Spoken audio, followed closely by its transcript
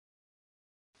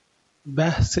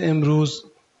بحث امروز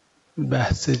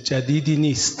بحث جدیدی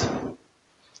نیست،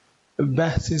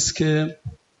 بحثی است که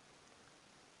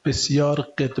بسیار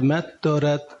قدمت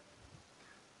دارد،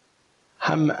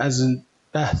 هم از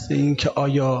بحث این که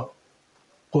آیا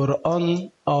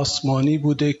قرآن آسمانی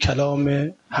بوده،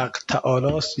 کلام حق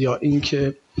تعالی است، یا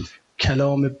اینکه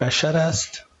کلام بشر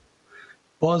است،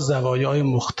 با زوایای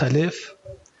مختلف.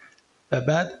 و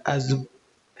بعد از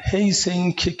حیث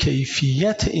این که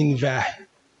کیفیت این وحی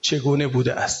چگونه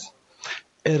بوده است،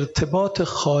 ارتباط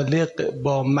خالق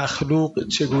با مخلوق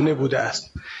چگونه بوده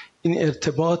است، این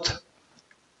ارتباط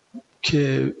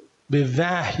که به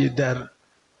وحی در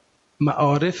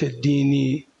معارف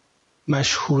دینی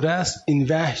مشهور است، این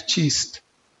وحی چیست؟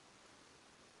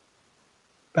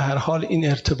 به هر حال این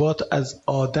ارتباط از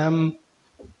آدم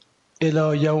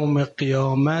الی یوم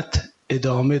قیامت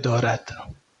ادامه دارد،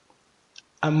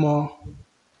 اما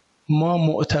ما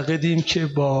معتقدیم که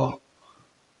با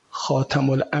خاتم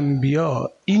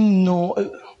الانبیا این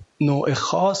نوع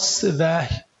خاص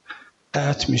وحی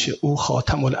قطع میشه، او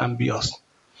خاتم الانبیاست.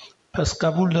 پس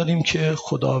قبول داریم که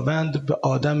خداوند به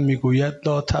آدم میگوید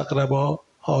لا تقربا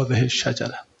هذه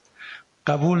الشجره.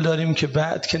 قبول داریم که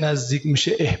بعد که نزدیک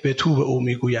میشه اهبطوا به او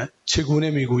میگوید.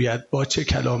 چگونه میگوید؟ با چه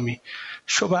کلامی؟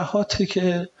 شبهاتی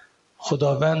که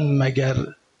خداوند مگر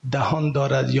دهان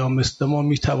دارد یا مثل ما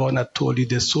میتواند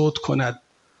تولید صوت کند؟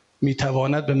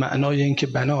 میتواند به معنای اینکه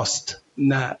بناست،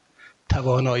 نه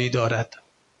توانایی دارد.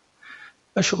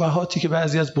 و شبهاتی که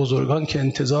بعضی از بزرگان که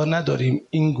انتظار نداریم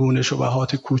این گونه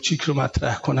شبهات کوچیک رو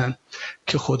مطرح کنند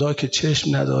که خدا که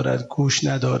چشم ندارد، گوش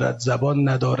ندارد، زبان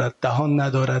ندارد، دهان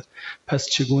ندارد، پس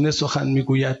چگونه سخن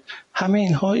میگوید؟ همه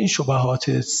اینها این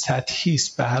شبهات سطحی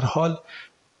است. به هر حال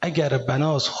اگر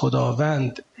بناس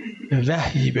خداوند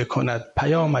وحی بکند،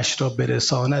 پیامش را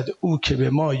برساند، او که به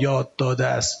ما یاد داده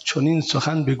است چون این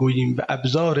سخن بگوییم و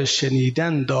ابزار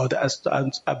شنیدن داده است و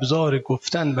ابزار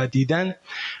گفتن و دیدن،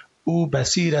 او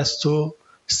بصیر است و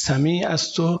سمیع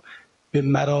است و به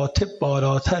مراتب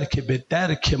بالاتر که به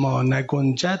درک ما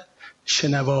نگنجد،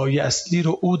 شنوایی اصلی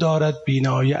رو او دارد،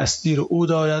 بینایی اصلی رو او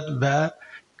دارد و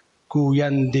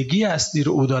گویندگی اصلی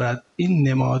رو او دارد. این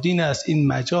نمادین است، این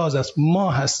مجاز است.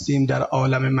 ما هستیم در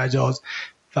عالم مجاز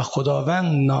و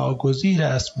خداوند ناگزیر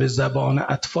است به زبان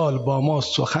اطفال با ما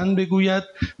سخن بگوید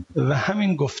و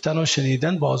همین گفتن و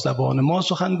شنیدن با زبان ما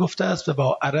سخن گفته است و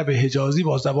با عرب حجازی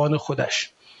با زبان خودش.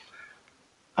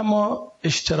 اما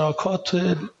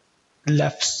اشتراکات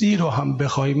لفظی رو هم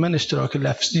بخوایم، من اشتراک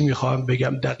لفظی میخوام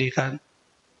بگم دقیقاً.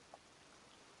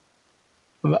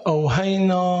 و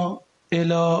اوحینا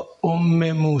الی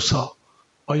ام موسی،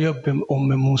 آیا به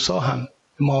ام موسی هم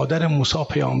مادر موسی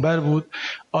پیامبر بود؟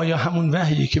 آیا همون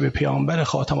وحیی که به پیامبر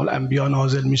خاتم الانبیا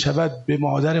نازل می شود به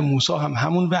مادر موسی هم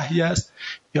همون وحی است،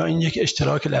 یا این یک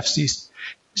اشتراک لفظی است؟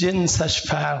 جنسش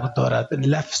فرق دارد،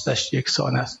 لفظش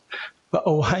یکسان است. و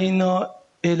اوحینا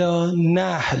الی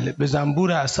نحل، به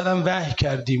زنبور عسل هم وحی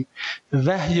کردیم.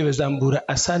 وحی به زنبور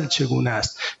عسل چگونه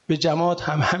است؟ به جماد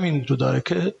هم همین رو داره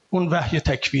که اون وحی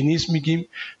تکوینی است، میگیم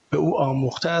به او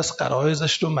آموخته است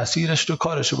غرایزش رو، مسیرش رو،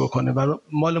 کارش رو بکنه. و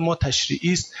مال ما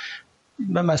تشریعی است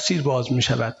و مسیر باز می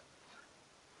شود.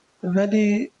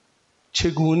 ولی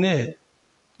چگونه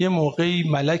یه موقعی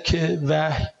ملک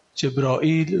وحی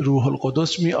جبرائیل روح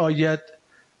القدس می آید،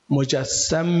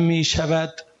 مجسم می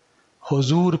شود،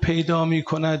 حضور پیدا می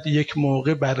کند، یک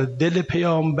موقع بر دل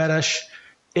پیامبرش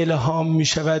الهام می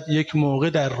شود، یک موقع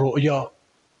در رؤیا،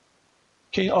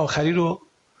 که این آخری رو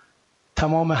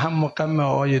تمام هم و غم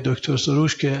آقای دکتر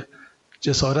سروش که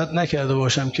جسارت نکرده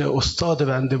باشم که استاد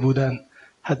بنده بودن،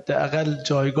 حداقل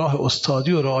جایگاه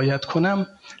استادی رو رعایت کنم،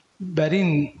 بر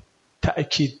این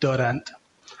تأکید دارند.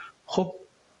 خب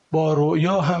با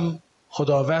رؤیا هم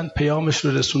خداوند پیامش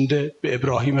رو رسونده به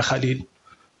ابراهیم خلیل.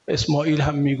 اسماعیل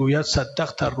هم میگوید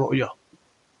صدقت الرؤیا.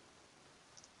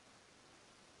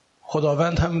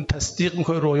 خداوند هم تصدیق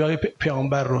میکنه رویای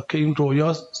پیامبر رو که این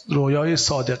رویای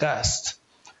صادقه است.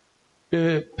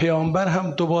 به پیامبر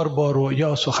هم دوبار با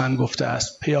رویا سخن گفته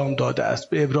است، پیام داده است.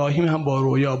 به ابراهیم هم با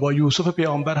رویا، با یوسف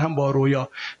پیامبر هم با رویا.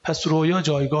 پس رویا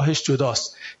جایگاهش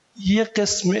جداست. یک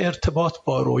قسم ارتباط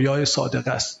با رویای صادق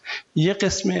است، یک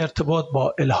قسم ارتباط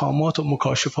با الهامات و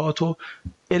مکاشفات و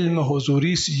علم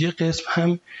حضوری است، یک قسم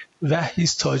هم وحی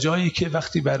است، تا جایی که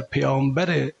وقتی بر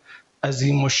پیامبر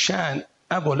عظیم الشأن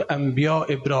ابوالانبیا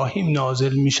ابراهیم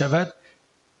نازل می شود،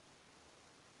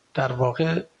 در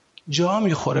واقع جا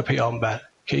میخوره پیامبر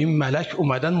که این ملک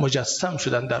اومدن مجسم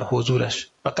شدن در حضورش.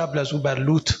 و قبل از او بر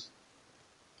لوط،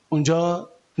 اونجا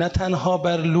نه تنها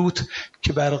بر لوط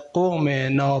که بر قوم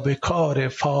نابکار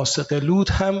فاسق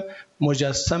لوط هم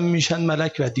مجسم میشن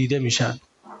ملک و دیده میشن،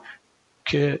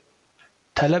 که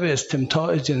طلب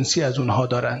استمتاع جنسی از اونها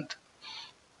دارند.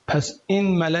 پس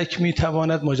این ملک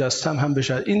میتواند مجسم هم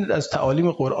بشود. این از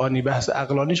تعالیم قرآنی، بحث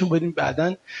عقلانیشون بدیم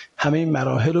بعداً همه این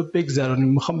مراحل رو بگذرونیم.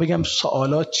 میخوام بگم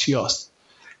سوالات چی است.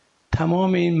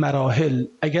 تمام این مراحل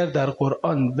اگر در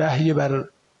قرآن وحی بر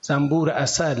زنبور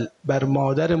عسل بر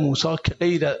مادر موسی که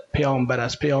غیر پیامبر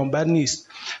است، پیامبر نیست،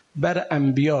 بر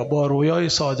انبیا با رویای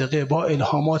صادقه با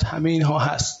الهامات، همه اینها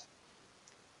هست.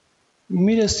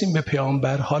 میرسیم به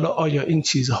پیامبر. حالا آیا این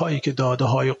چیزهایی که داده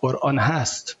های قرآن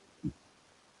هست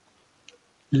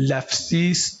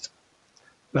لفظی است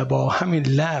و با همین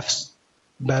لفظ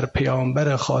بر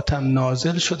پیامبر خاتم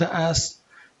نازل شده است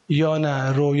یا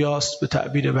نه رویاست، به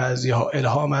تعبیر بعضی ها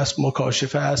الهام است،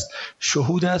 مکاشفه است،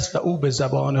 شهود است و او به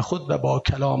زبان خود و با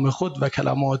کلام خود و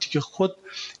کلماتی که خود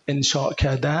انشاء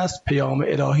کرده است پیام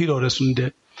الهی رو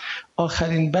رسونده.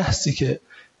 آخرین بحثی که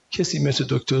کسی مثل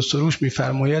دکتر سروش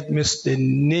میفرماید مثل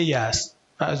نی است.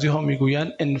 بعضی ها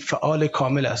میگویند انفعال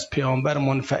کامل است. پیامبر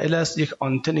منفعل است، یک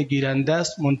آنتن گیرنده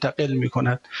است، منتقل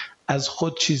میکند، از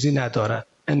خود چیزی ندارد،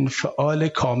 انفعال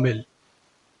کامل.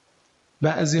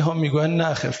 بعضی ها میگویند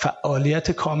نه،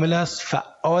 فعالیت کامل است،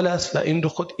 فعال است و این رو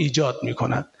خود ایجاد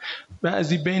میکند.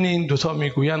 بعضی بین این دوتا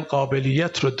میگویند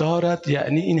قابلیت رو دارد،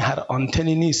 یعنی این هر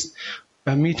آنتنی نیست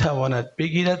و میتواند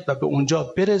بگیرد و به اونجا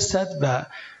برسد و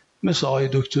مثل آقای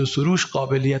دکتر سروش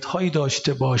قابلیت هایی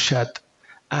داشته باشد،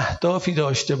 اهدافی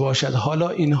داشته باشد. حالا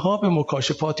اینها به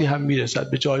مکاشفاتی هم میرسد،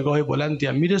 به جایگاه بلندی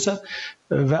هم میرسد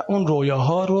و اون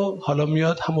رویاها رو حالا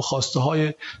میاد همون خواسته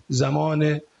های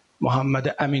زمان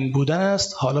محمد امین بودن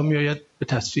است، حالا میآید به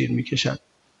تصویر میکشد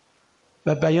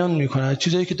و بیان میکند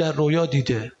چیزایی که در رویا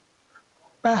دیده.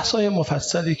 بحث های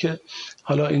مفصلی که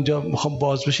حالا اینجا میخوام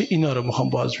باز بشه، اینا رو میخوام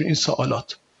باز بشه، این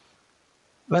سوالات.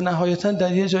 و نهایتا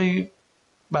در یه جایی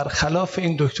برخلاف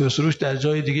این دکتر سروش در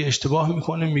جای دیگه اشتباه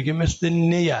میکنه، میگه مثل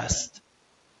نی است.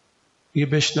 میگه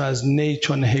بشنو از نی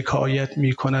چون حکایت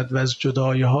میکند و از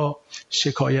جدایی ها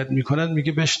شکایت میکند.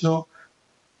 میگه بشنو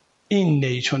این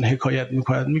نی چون حکایت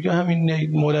میکند. میگه همین نی.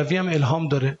 مولوی هم الهام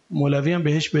داره، مولوی هم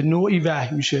بهش به نوعی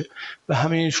وحی میشه و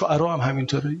همه این شعرا هم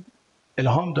همینطوره،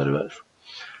 الهام داره برش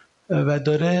و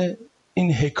داره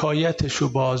این حکایتش رو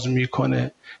باز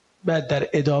میکنه. بعد در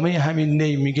ادامه همین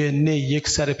نی میگه نی یک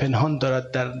سر پنهان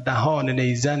دارد در دهان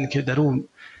نیزن که در اون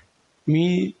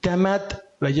میدمد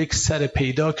و یک سر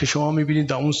پیدا که شما میبینید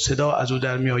در اون صدا از او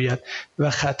در میآید و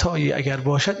خطایی اگر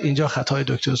باشد، اینجا خطای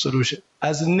دکتر سروشه،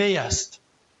 از نی است.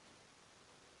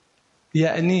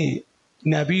 یعنی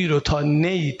نبی رو تا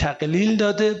نی تقلیل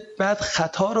داده، بعد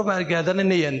خطا رو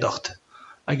برگردن نی انداخته.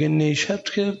 اگه نی شد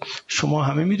که شما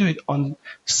همه میدونید آن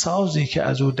سازی که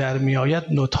از او در میآید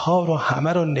نوت‌ها رو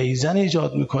همه رو نیزن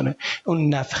ایجاد میکنه. اون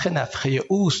نفخه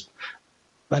اوست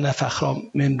و نفخ را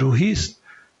من روحی است.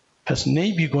 پس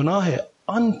نی بیگناهه.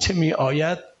 آن چه می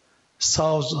آید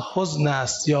ساز حزن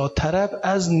است یا طرب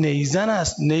از نیزن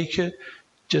است. نی که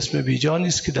جسم بیجانی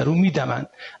است که در اون میدمند.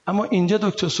 اما اینجا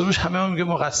دکتر سروش همه میگه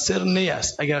مقصر نی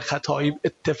است. اگر خطایی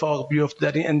اتفاق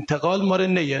بیفته در این انتقال ماره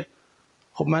نیه.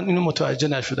 خب من اینو متوجه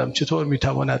نشدم، چطور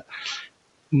میتواند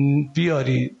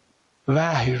بیاری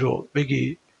وحی رو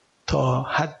بگی تا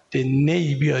حد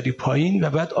نی بیاری پایین و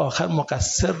بعد آخر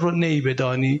مقصر رو نی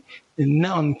بدانی، نه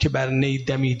آن که بر نی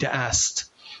دمیده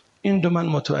است. این دو من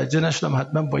متوجه نشدم،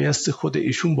 حتما بایستی خود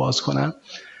ایشون باز کنم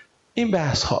این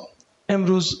بحث ها.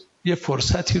 امروز یه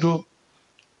فرصتی رو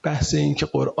بحث این که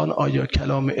قرآن آیا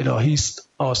کلام الهی است،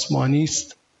 آسمانی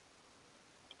است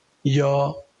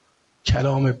یا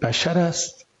کلام بشر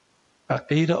است و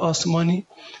غیر آسمانی،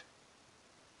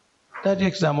 در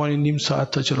یک زمانی نیم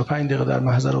ساعت تا 45 دقیقه در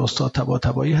محضر استاد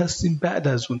طباطبایی هستیم. بعد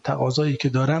از اون تقاضایی که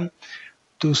دارم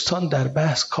دوستان در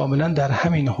بحث کاملا در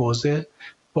همین حوزه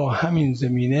با همین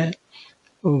زمینه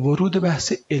ورود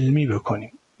بحث علمی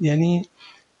بکنیم. یعنی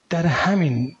در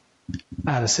همین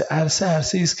عرصه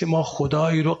است که ما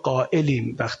خدایی رو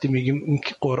قائلیم. وقتی میگیم این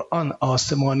که قرآن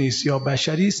آسمانی است یا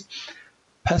بشری است،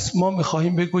 پس ما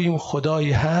میخواهیم بگوییم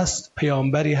خدایی هست،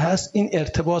 پیامبری هست. این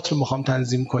ارتباط رو میخوام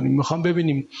تنظیم کنیم. میخوام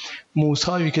ببینیم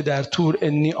موسی که در طور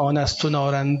انی آنست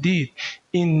نارا دید،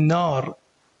 این نار،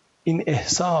 این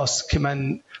احساس که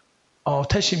من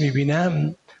آتشی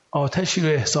میبینم، آتشی رو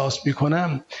احساس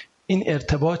میکنم، این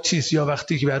ارتباط چیست؟ یا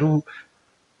وقتی که بر او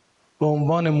به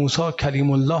عنوان موسی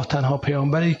کلیم الله، تنها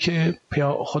پیامبری که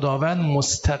خداوند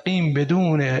مستقیم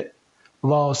بدون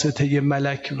واسطه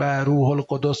ملک و روح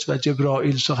القدس و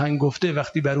جبرائیل سخن گفته،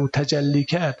 وقتی بر او تجلی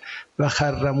کرد و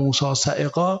خر موسی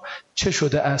صعقا، چه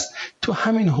شده است؟ تو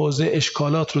همین حوزه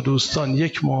اشکالات رو دوستان،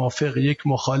 یک موافق یک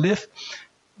مخالف،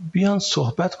 بیان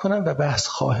صحبت کنن و بحث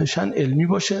خواهشن علمی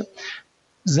باشه.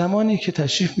 زمانی که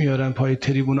تشریف میارن پای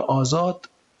تریبون آزاد،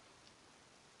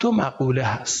 دو مقوله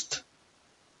هست.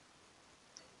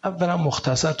 اولا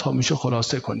مختصر تا میشه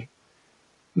خلاصه کنیم.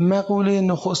 مقوله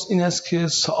نخست این است که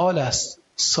سوال است،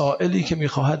 سائلی که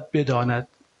میخواهد بداند،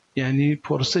 یعنی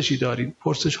پرسشی داریم،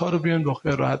 پرسش ها رو بیان با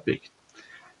خیال راحت بگید.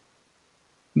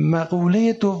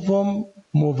 مقوله دوم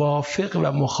موافق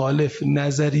و مخالف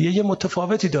نظریه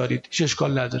متفاوتی دارید، هیچ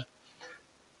اشکال نداره،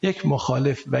 یک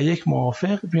مخالف و یک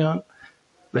موافق بیان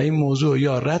و این موضوع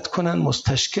یا رد کنن،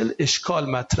 مستشکل اشکال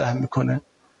مطرح میکنه،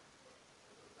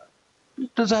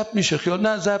 ضبط میشه، خیال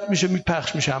نه ضبط میشه،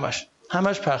 پخش میشه،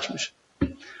 همش پخش میشه،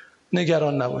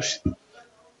 نگران نباشید.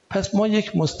 پس ما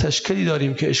یک مستشکلی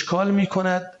داریم که اشکال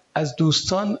میکند، از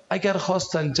دوستان اگر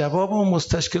خواستن جواب اون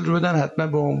مستشکل رو بدن حتما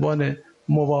به عنوان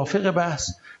موافق بحث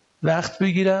وقت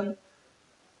بگیرن،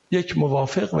 یک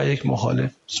موافق و یک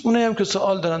مخالف. اونایی هم که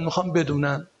سوال دارن میخوام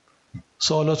بدونن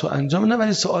سوالاتو انجام نه،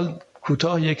 ولی سوال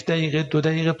کوتاه 1 دقیقه 2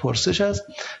 دقیقه پرسش است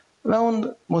و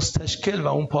اون مستشکل و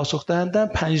اون پاسخ دهنده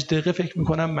 5 دقیقه فکر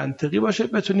میکنم منطقی باشه،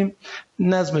 بتونیم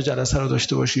نظم جلسه رو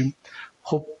داشته باشیم.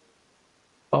 خب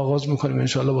آغاز میکنیم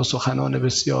انشاءالله با سخنان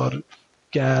بسیار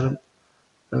گرم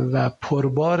و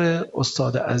پربار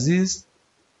استاد عزیز.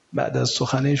 بعد از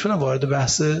سخن ایشون وارد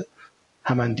بحث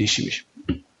هماندیشی میشیم.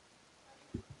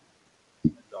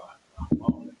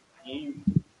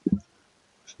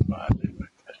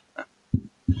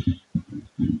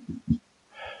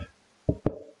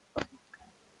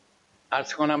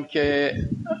 عرض کنم که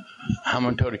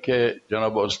همونطور که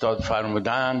جناب استاد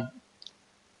فرمودن،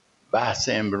 بحث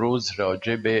امروز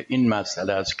راجع به این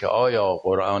مسئله است که آیا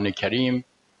قرآن کریم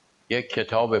یک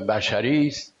کتاب بشری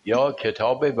است یا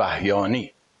کتاب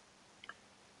وحیانی.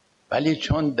 ولی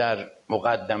چون در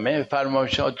مقدمه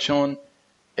فرمایشاتشون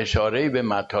اشاره به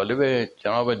مطالب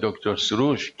جناب دکتر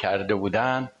سروش کرده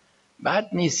بودن، بد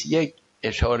نیست یک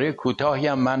اشاره کوتاهی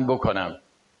هم من بکنم.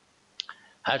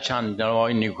 هرچند جناب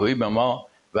آقای نیکویی به ما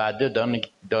وعده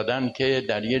دادن که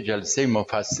در یه جلسه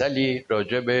مفصلی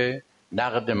راجع به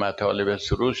نقد مطالب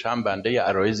سروش هم بنده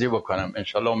عرایضی بکنم.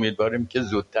 انشالله امیدواریم که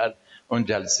زودتر اون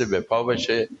جلسه به پا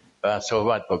بشه و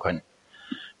صحبت بکنیم.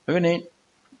 ببینید،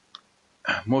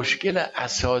 مشکل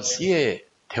اساسی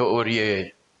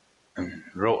تئوری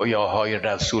رؤیاهای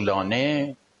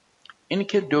رسولانه این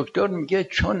که دکتر میگه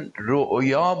چون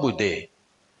رؤیا بوده،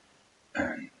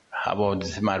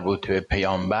 حوادث مربوط به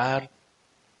پیامبر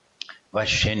و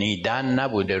شنیدن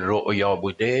نبوده، رؤیا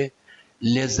بوده،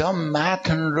 لذا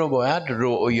متن رو باید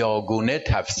رؤیاگونه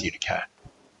تفسیر کرد.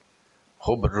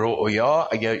 خب رؤیا،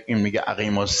 اگر این میگه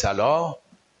اقیم الصلاة،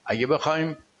 اگه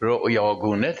بخوایم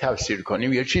رؤیاگونه تفسیر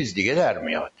کنیم یه چیز دیگه در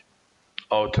میاد،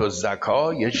 آتو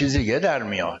الزکا یه چیز دیگه در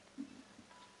میاد.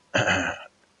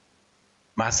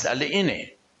 مسئله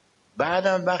اینه.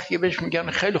 بعدم وقتی بهش میگن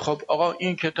خیلی خوب آقا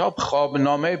این کتاب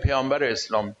خوابنامه پیامبر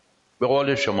اسلام به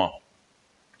قول شما،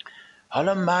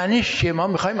 حالا معنیش چیه؟ ما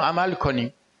میخوایم عمل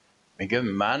کنیم. میگه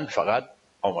من فقط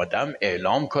آمادم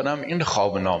اعلام کنم این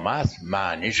خوابنامه است،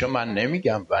 معنیشو من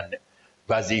نمیگم و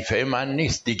وظیفه من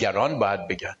نیست، دیگران باید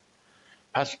بگن.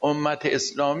 پس امت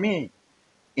اسلامی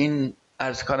این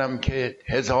عرض کنم که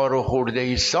 1000 و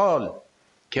خورده سال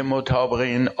که مطابق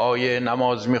این آیه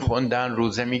نماز میخوندن،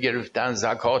 روزه میگرفتن،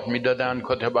 زکات میدادن،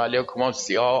 کتب علیکم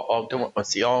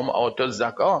الصیام آتوا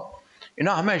الزکات،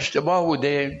 اینا همه اشتباه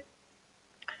بوده،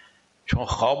 چون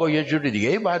خواب رو یه جور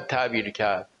دیگه باید تعبیر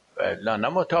کرد، نه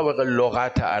مطابق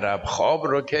لغت عرب. خواب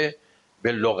رو که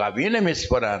به لغوی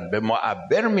نمیسپرن، به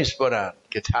معبر میسپرن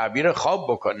که تعبیر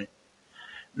خواب بکنه.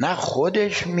 نه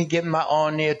خودش میگه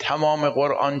معانی تمام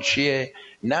قرآن چیه،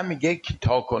 نه میگه که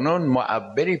تاکنون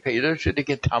معبری پیدا شده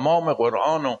که تمام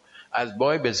قرآن رو از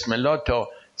بای بسم الله تا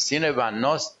سین و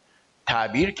الناس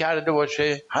تعبیر کرده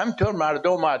باشه، همطور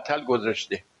مردم معطل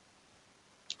گذاشته.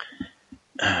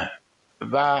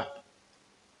 و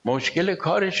مشکل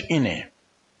کارش اینه.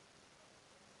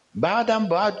 بعدم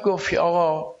باید گفت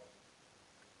آقا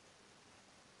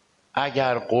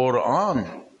اگر قرآن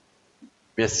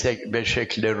به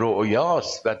شکل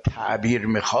رؤیاست و تعبیر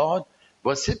میخواد،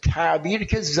 واسه تعبیر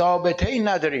که ضابطه ای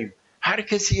نداریم، هر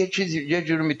کسی یه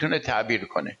جور میتونه تعبیر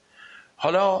کنه.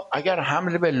 حالا اگر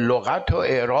حمل به لغت و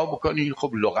اعراب کنی،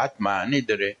 خب لغت معنی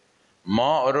داره،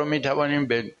 ما رو میتوانیم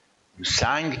به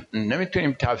سنگ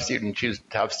نمیتونیم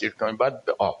تفسیر کنیم، باید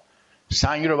به آب.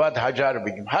 سنگ رو باید حجر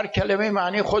بگیم، هر کلمه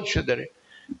معنی خودشو داره.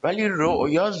 ولی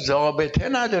رؤیا ضابطه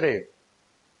نداره.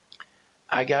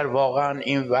 اگر واقعا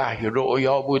این وحی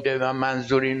رؤیا بوده و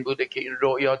منظور این بوده که این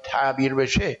رؤیا تعبیر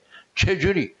بشه،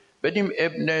 چجوری؟ بدیم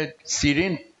ابن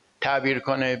سیرین تعبیر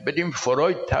کنه، بدیم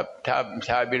فروید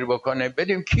تعبیر بکنه،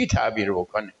 بدیم کی تعبیر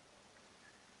بکنه؟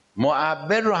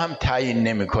 معبر رو هم تعیین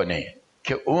نمیکنه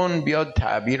که اون بیاد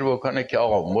تعبیر بکنه که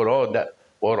آقا مراد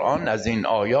قرآن از این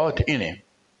آیات اینه.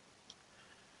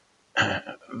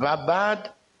 و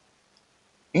بعد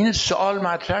این سوال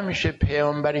مطرح میشه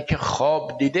پیامبری که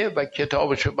خواب دیده و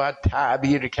کتابشو باید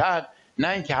تعبیر کرد، نه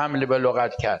اینکه حمله به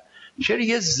لغت کرد، چرا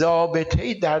یه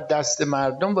ضابطه‌ای در دست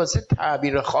مردم واسه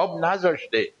تعبیر خواب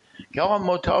نذاشته که آقا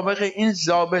مطابق این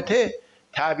ضابطه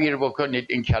تعبیر بکنید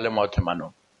این کلمات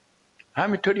منو؟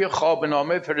 همینطور یه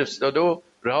خوابنامه فرستاده و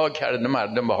رها کرده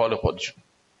مردم به حال خودشون.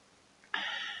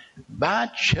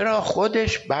 بعد چرا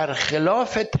خودش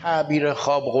برخلاف تعبیر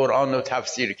خواب قرآن رو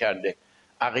تفسیر کرده؟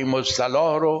 اقیم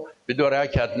الصلاة رو به 2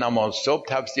 رکعت نماز صبح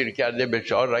تفسیر کرده، به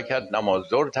 4 رکعت نماز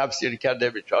ظهر تفسیر کرده،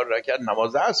 به 4 رکعت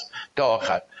نماز عصر تا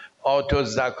آخر. آتوا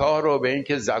الزکات رو به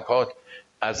اینکه زکات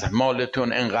از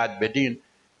مالتون انقدر بدین.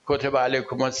 کتب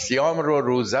علیکم الصیام رو،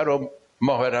 روزه رو،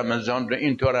 ماه رمضان رو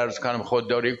اینطور عرض کنم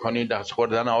خودداری کنید، از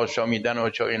خوردن آشامیدن و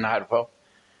چه این حرفا.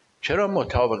 چرا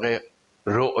مطابق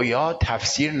رؤیا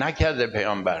تفسیر نکرده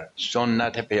پیامبر؟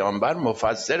 سنت پیامبر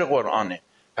مفسر قرآنه،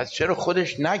 پس چرا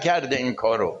خودش نکرده این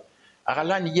کارو؟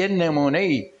 اقلا یه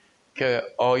نمونه‌ای که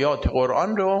آیات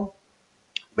قرآن رو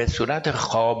به صورت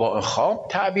خواب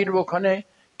تعبیر بکنه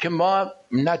که ما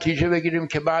نتیجه بگیریم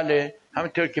که بله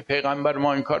همینطور که پیغمبر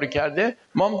ما این کار کرده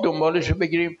ما هم دنبالش رو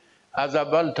بگیریم، از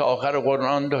اول تا آخر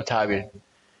قرآن رو تعبیر.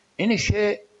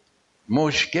 اینشه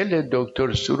مشکل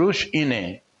دکتر سروش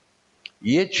اینه،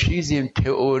 یه چیزی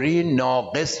تئوری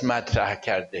ناقص مطرح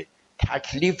کرده،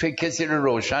 تکلیف کسی رو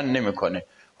روشن نمیکنه.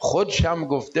 خودش هم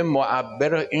گفته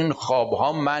معبر این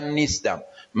خوابها من نیستم،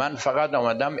 من فقط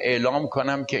آمدم اعلام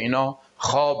کنم که اینا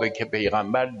خوابه که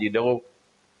پیغمبر دیده. و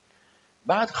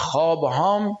بعد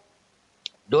خوابهام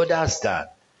 2 دستن،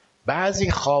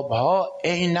 بعضی خوابها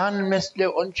عیناً مثل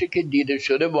اون چه که دیده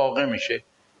شده واقع میشه،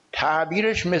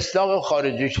 تعبیرش مصداق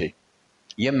خارجیشه،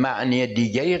 یه معنی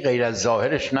دیگه غیر از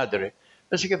ظاهرش نداره.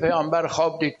 مثل که پیامبر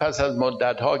خواب دید پس از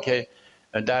مدت‌ها که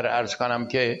در عرض کنم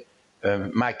که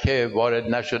مکه وارد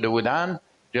نشده بودن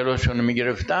جلوشون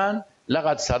میگرفتن،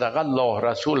 لقد صدق الله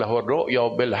رسوله الرؤیا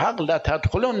بالحق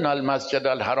لتدخلن المسجد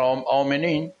الحرام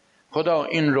آمنین. خدا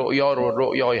این رؤیا رو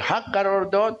رؤیای حق قرار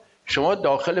داد، شما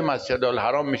داخل مسجد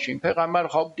الحرام میشین. پیغمبر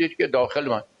خواب دید که داخل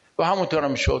من و همونطور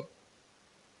هم شد.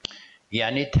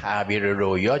 یعنی تعبیر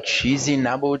رؤیا چیزی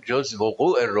نبود جز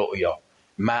وقوع رؤیا،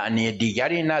 معنی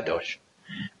دیگری نداشت.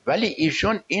 ولی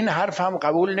ایشون این حرف هم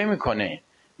قبول نمیکنه،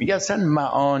 میگه اصلا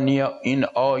معانی این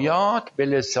آیات به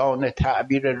لسان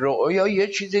تعبیر رؤیا یه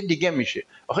چیز دیگه میشه.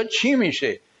 آخه چی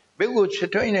میشه؟ بگو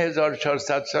چطور این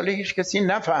 1400 ساله هیچ کسی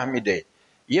نفهمیده،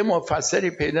 یه مفسری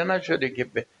پیدا نشده که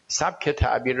به سبک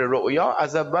تعبیر رؤیا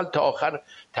از اول تا آخر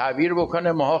تعبیر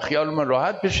بکنه، ماها خیالمون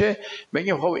راحت بشه،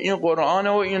 بگیم خب این قرآن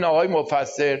و این آقای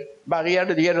مفسر، بقیه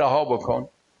رو دیگه رها بکن.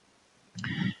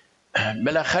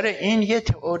 بالاخره این یه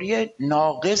تئوری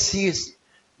ناقصی است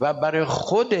و برای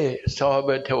خود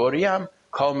صاحب تئوری هم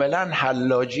کاملا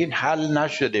حلاجین حل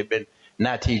نشده، به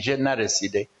نتیجه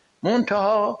نرسیده.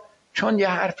 منتها چون یه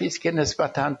حرفی است که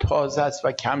نسبتاً تازه است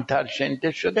و کمتر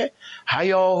شنیده شده،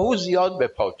 هیاهو زیاد به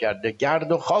پا کرده،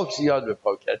 گرد و خاک زیاد به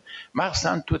پا کرده،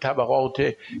 مخصوصا تو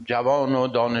طبقات جوان و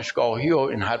دانشگاهی و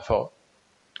این حرفا.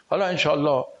 حالا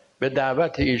انشالله به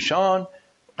دعوت ایشان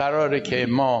قراره که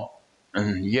ما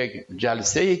یک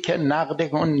جلسه‌ای که نقد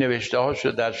اون نوشته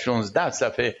هاشو در 16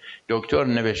 صفحه دکتر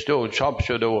نوشته و چاپ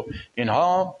شده و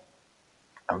اینها،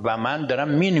 و من دارم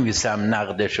می‌نویسم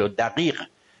نقدشو دقیق،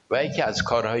 و یکی از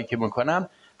کارهایی که میکنم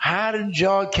هر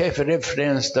جا که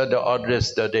رفرنس داده،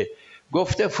 آدرس داده،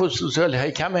 گفته فصوص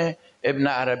الحکم ابن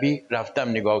عربی، رفتم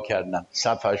نگاه کردم،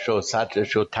 صفحه‌شو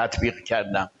سطرشو تطبیق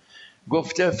کردم.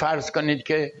 گفته فرض کنید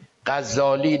که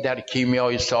غزالی در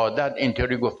کیمیای سعادت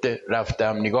اینطوری گفته،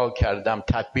 رفتم نگاه کردم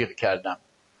تطبیق کردم.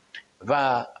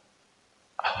 و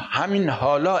همین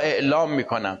حالا اعلام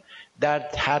میکنم در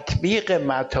تطبیق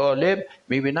مطالب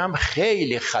میبینم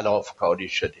خیلی خلافکاری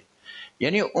شده.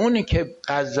 یعنی اونی که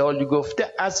غزالی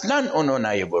گفته اصلا اونو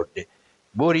نیاورده،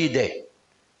 بریده،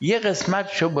 یه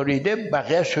قسمتشو بریده،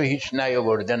 بقیهشو هیچ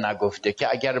نیاورده، نگفته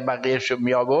که اگر بقیهشو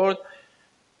میآورد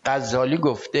غزالی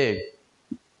گفته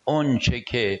اون چه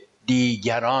که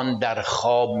دیگران در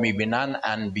خواب میبینن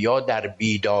انبیا در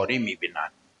بیداری میبینن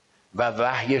و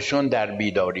وحیشون در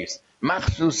بیداری است.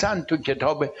 مخصوصا تو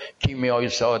کتاب کیمیای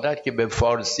سعادت که به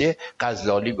فارسی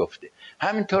غزالی گفته.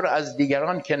 همینطور از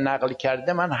دیگران که نقل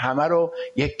کرده من همه رو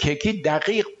یک کیکی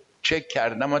دقیق چک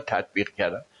کردم و تطبیق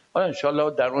کردم. حالا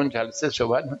انشالله در اون جلسه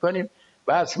صحبت میکنیم.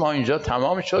 بحث ما اینجا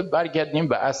تمام شد، برگردیم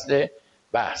به اصل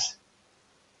بحث.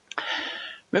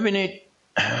 ببینید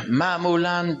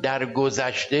معمولا در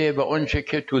گذشته و اونچه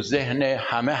که تو ذهن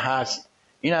همه هست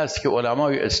این است که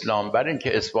علمای اسلام برای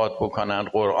اینکه اثبات بکنن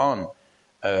قرآن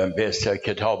به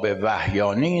کتاب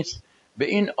وحیانی است، به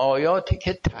این آیاتی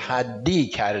که تحدی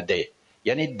کرده،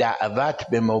 یعنی دعوت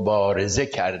به مبارزه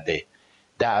کرده،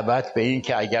 دعوت به این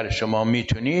که اگر شما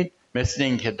میتونید مثل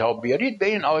این کتاب بیارید، به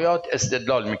این آیات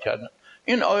استدلال میکردن.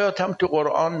 این آیات هم تو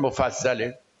قرآن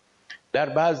مفصله. در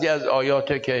بعضی از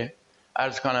آیات که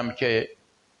عرض کنم که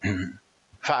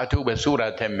فأتوا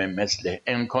بسورة من مثله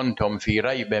ان کنتم فی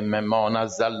ریب مما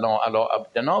نزلنا علی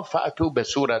عبدنا فأتوا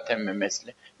بسورة من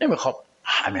مثله. نمیخوام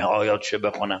همه آیاتشو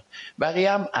بخونم،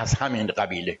 بقیه هم از همین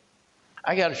قبیله.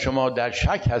 اگر شما در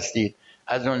شک هستید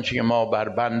از اون چیزی که ما بر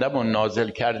بندمون نازل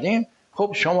کردیم،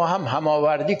 خب شما هم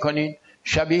هماوردی کنید،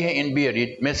 شبیه این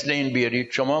بیارید، مثل این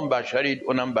بیارید. شما هم بشرید،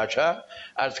 اونم بشر.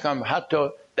 عرض کنم حتی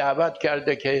دعوت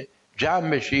کرده که جمع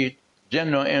بشید،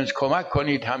 جن و انس کمک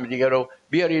کنید همدیگه رو،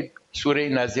 بیارید سوره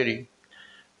نظری.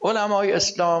 علمای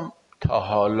اسلام تا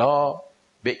حالا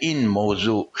به این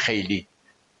موضوع خیلی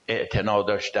اعتنا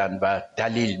داشتن و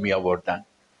دلیل می آوردن.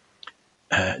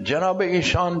 جناب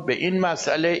ایشان به این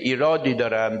مسئله ایرادی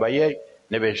دارن و یک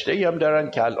نوشته هم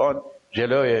دارن که الان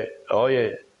جلوی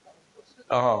آقای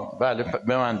بله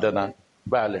به من دادن.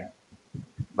 بله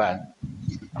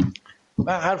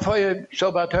و حرفای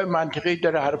صحبت‌های منطقی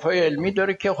داره، حرفای علمی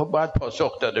داره که خب باید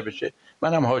پاسخ داده بشه.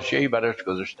 منم حاشیه‌ای براش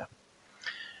گذاشتم.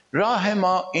 راه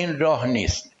ما این راه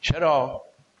نیست. چرا؟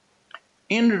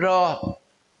 این راه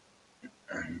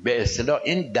به اصطلاح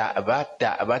این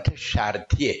دعوت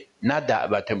شرطیه، نه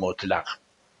دعوت مطلق.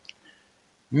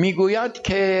 میگوید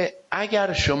که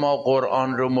اگر شما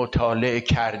قرآن رو مطالعه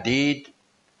کردید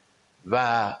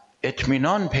و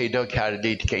اطمینان پیدا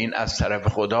کردید که این از طرف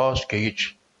خداست که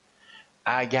هیچ.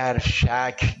 اگر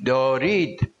شک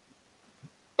دارید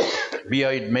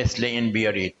بیایید مثل این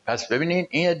بیارید. پس ببینید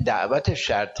این دعوت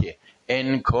شرطیه.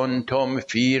 ان کنتم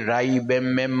فی ریب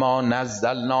مما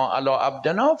نزلنا علی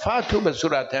عبدنا فأتوا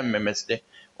بسورة من مثله.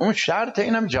 اون شرط،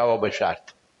 اینم جواب شرط،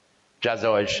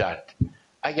 جزای شرط.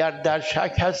 اگر در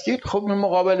شک هستید خب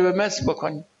مقابله به مثل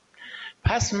بکنید.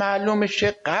 پس معلوم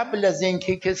شه قبل از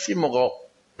اینکه کسی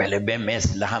مقابله به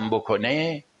مثل هم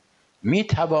بکنه می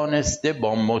توانسته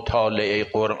با مطالعه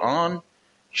قرآن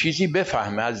چیزی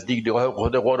بفهمه از دیدگاه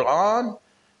خود قرآن.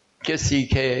 کسی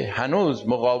که هنوز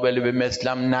مقابله به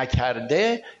مثلم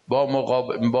نکرده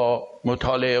با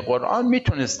مطالعه قرآن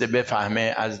میتونسته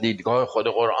بفهمه از دیدگاه خود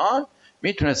قرآن،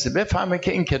 میتونسته بفهمه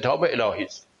که این کتاب الهی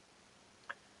است.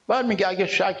 بعد میگه اگه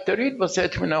شک دارید واسه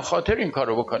اطمینان خاطر این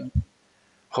کارو بکنید.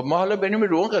 خب ما حالا بریم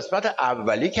رو اون قسمت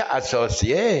اولی که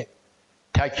اساسیه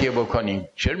تکیه بکنیم.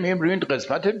 چرا میگیم روی این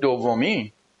قسمت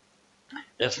دومی؟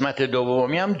 قسمت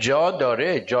دومی هم جا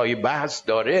داره، جای بحث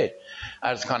داره،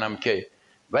 عرض کنم که،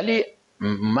 ولی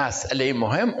مسئله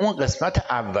مهم اون قسمت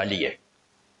اولیه.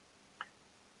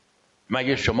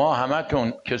 مگه شما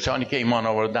همتون کسانی که ایمان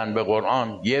آوردن به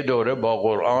قرآن یه دوره با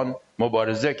قرآن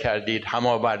مبارزه کردید،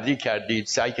 هماوردی کردید،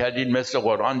 سعی کردید مثل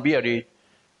قرآن بیارید،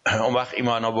 اون وقت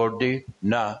ایمان آوردید؟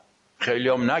 نه، خیلی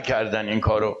هم نکردن این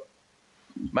کارو.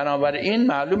 بنابراین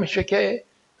معلوم میشه که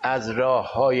از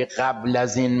راه‌های قبل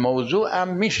از این موضوع هم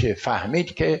میشه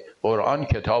فهمید که قرآن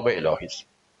کتاب الهی است.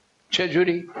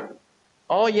 چجوری؟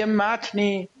 یه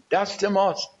متنی دست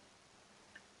ماست،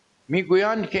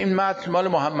 میگویند که این متن مال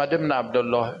محمد بن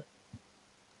عبدالله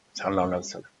صلی الله علیه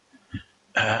وسلم.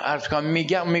 عرض کنم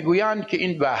میگویند که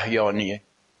این وحیانیه.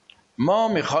 ما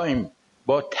میخوایم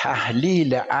با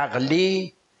تحلیل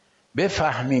عقلی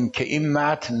بفهمیم که این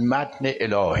متن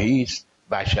الهی است،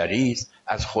 بشری است،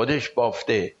 از خودش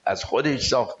بافته، از خودش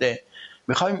ساخته.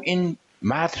 میخوایم این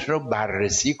متن رو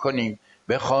بررسی کنیم،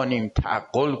 بخوانیم،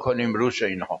 تعقل کنیم روش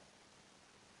اینها.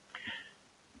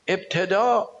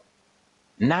 ابتدا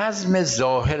نظم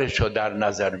ظاهرش رو در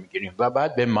نظر میگیریم و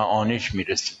بعد به معانیش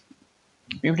میرسیم.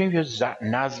 میبینیم که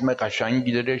نظم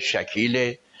قشنگی داره،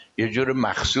 شکیل یه جور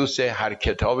مخصوص، هر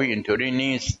کتابی اینطوری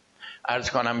نیست. عرض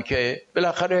کنم که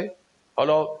بالاخره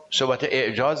حالا صحبت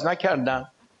اعجاز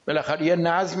نکردم، بالاخره یه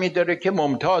نظمی داره که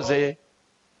ممتازه.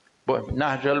 با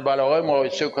نهج البلاغه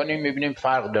مقایسه کنیم میبینیم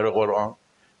فرق داره قرآن.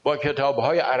 با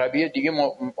کتاب‌های عربی دیگه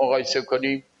مقایسه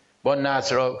کنیم، با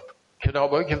نثر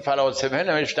کتاب‌هایی که فلاسفه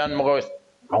نوشتن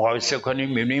مقایسه کنیم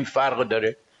میبینیم فرق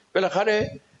داره.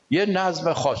 بالاخره یه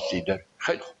نظم خاصی داره.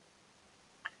 خیلی خوب.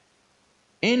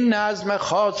 این نظم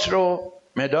خاص رو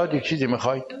مداد چیزی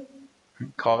میخواید؟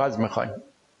 کاغذ میخواید؟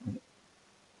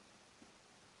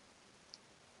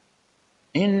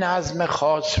 این نظم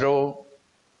خاص رو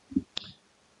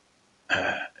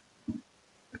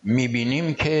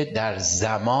میبینیم که در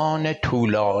زمان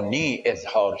طولانی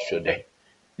اظهار شده،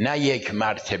 نه یک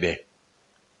مرتبه،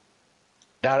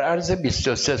 در عرض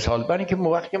 23 سال. برای اینکه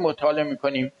وقتی مطالعه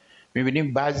میکنیم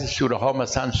میبینیم بعضی سوره ها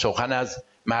مثلا سخن از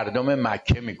مردم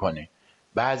مکه میکنه،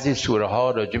 بعضی سوره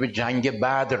ها راجع به جنگ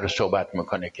بدر صحبت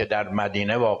میکنه که در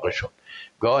مدینه واقع شد،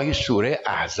 گاهی سوره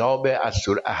احزاب از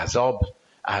سوره احزاب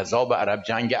احزاب عرب،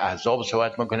 جنگ احزاب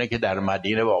صحبت میکنه که در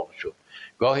مدینه واقع شد.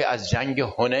 گاهی از جنگ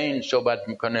حنین صحبت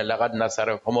میکنه، لقد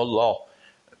نصرکم الله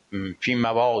فی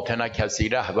مواطن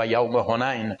کثیره و یوم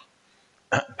حنین.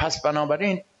 پس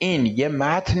بنابراین این یه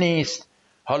متن نیست.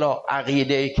 حالا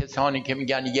عقیده کسانی که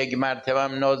میگن یک مرتبه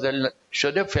هم نازل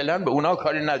شده فعلا به اونا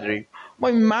کاری نداریم. ما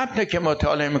این متن که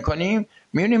مطالعه میکنیم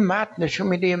میبینیم متن نشون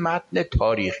میده یه متن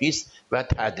تاریخی است و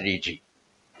تدریجی.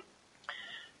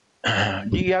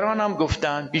 دیگران هم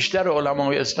گفتن، بیشتر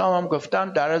علمای اسلام هم گفتن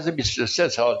در از 23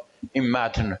 سال این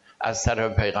متن از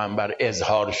طرف پیغمبر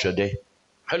اظهار شده.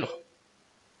 خیلی خوب.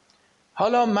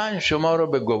 حالا من شما رو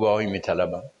به گواهی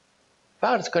میطلبم.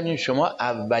 فرض کنید شما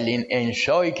اولین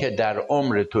انشایی که در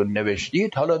عمرتون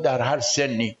نوشتید، حالا در هر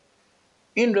سنی،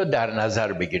 این رو در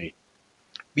نظر بگیرید.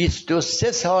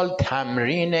 23 سال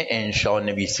تمرین انشا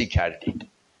نویسی کردید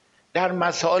در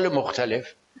مسائل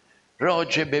مختلف،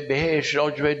 راجع به بهشت،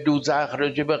 راجع به دوزخ،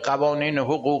 راجع به قوانین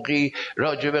حقوقی،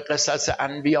 راجع به قصص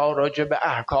انبیا، راجع به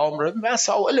احکام،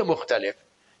 مسائل مختلف.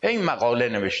 این مقاله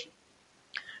نوشتید.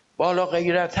 بالا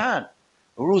غیرتاً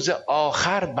روز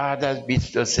آخر بعد از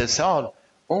 23 سال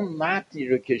اون متنی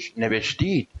رو که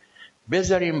نوشتید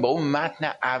بذاریم با اون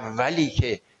متن اولی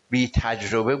که بی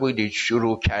تجربه بودید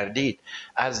شروع کردید،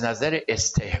 از نظر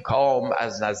استحکام،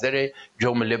 از نظر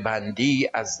جمله بندی،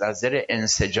 از نظر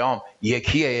انسجام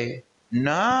یکیه؟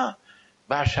 نه،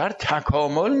 بشر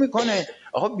تکامل میکنه.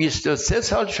 آقا 23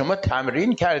 سال شما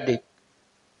تمرین کردید.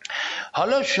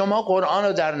 حالا شما قرآن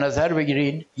رو در نظر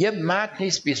بگیرید، یه متن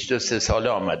نیست 23 ساله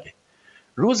آمده.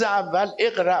 روز اول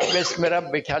اقرأ باسم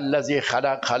ربک الذی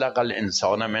خلق، خلق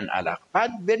الانسان من علق.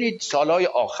 بعد برید سالهای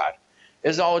آخر،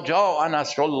 اذا جاء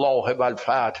نصر الله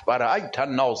والفتح ورأیت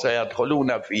الناس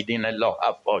یدخلون فی دین الله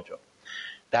افواجا.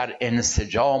 در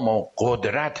انسجام و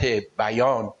قدرت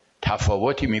بیان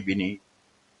تفاوتی میبینی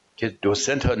که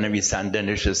 2-3 تا نویسنده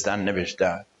نشستن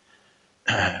نوشتن.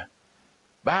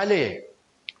 بله،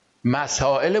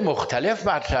 مسائل مختلف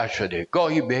مطرح شده،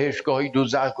 گاهی بهشت، گاهی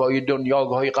دوزخ، گاهی دنیا،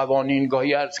 گاهی قوانین،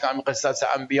 گاهی قصص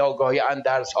انبیا، گاهی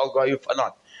اندرس ها، گاهی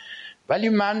فلان. ولی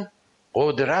من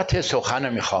قدرت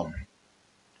سخن میخوام.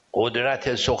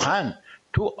 قدرت سخن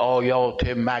تو آیات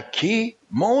مکی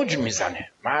موج میزنه.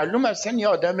 معلوم اصلا یه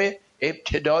آدم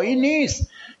ابتدایی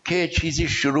نیست که چیزی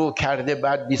شروع کرده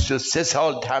بعد 23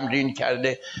 سال تمرین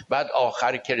کرده بعد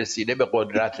آخر که رسیده به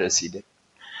قدرت رسیده.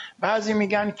 بعضی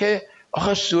میگن که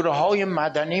آخه سوره های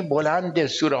مدنی بلنده،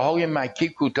 سوره های مکی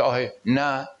کوتاهه.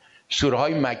 نه، سوره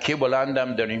های مکی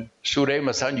بلندم داریم. سوره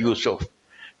مثلا یوسف،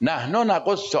 نحن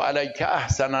نقص علیک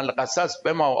احسن القصص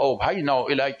بما اوحینا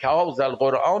الیک هذا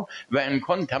القرآن و ان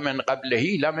کنت من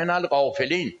قبله لمن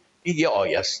الغافلین. این یه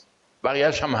آیه است،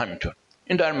 بقیه‌اش هم همینطور.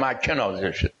 این در مکه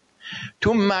نازل شد.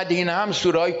 تو مدینه هم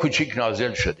سوره های کوچیک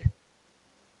نازل شده.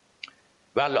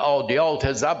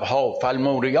 والعادیات ضبحا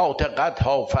فالموریات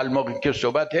قدحا که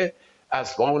صحبت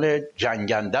اسبان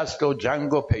جنگنده است و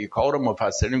جنگ و پیکار.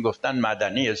 مفسرین گفتن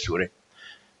مدنی سوره.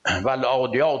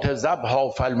 والعادیات ضبحا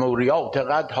فالموریات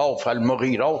قدحا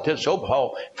فالمغیرات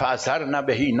صبحا فاثرن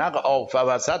به نقعا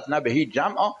فوسطن به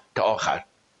جمعا تا آخر.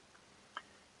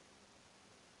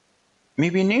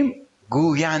 میبینیم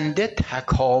گوینده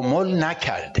تکامل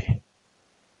نکرده.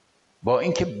 با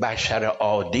اینکه بشر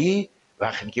عادی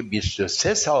وقتی که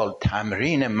 23 سال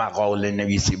تمرین مقاله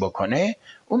نویسی بکنه،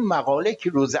 اون مقاله که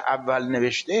روز اول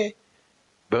نوشته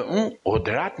به اون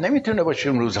قدرت نمیتونه باشه.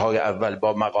 روزهای اول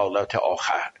با مقالات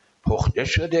آخر پخته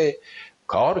شده،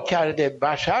 کار کرده.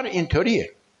 بشر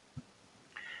اینطوریه.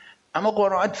 اما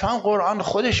قرآن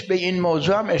خودش به این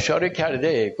موضوع هم اشاره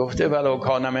کرده، گفته ولو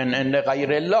کان من عند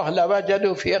غیر الله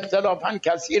لوجدوا فی اختلافا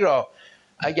کثیرا.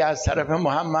 اگه از طرف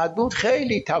محمد بود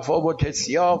خیلی تفاوت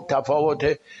سیاق،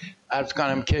 تفاوت عرض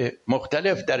کنم که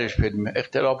مختلف درش پیدا،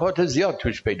 اختلافات زیاد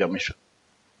توش پیدا میشد.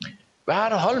 به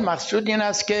هر حال مقصود این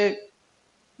است که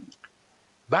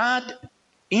بعد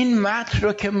این متن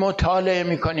رو که مطالعه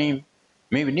میکنیم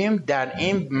میبینیم در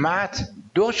این متن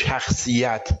 2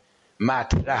 شخصیت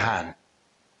مطرحن،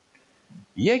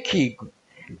 یکی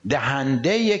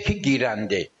دهنده یکی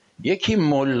گیرنده، یکی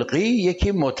ملقی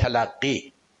یکی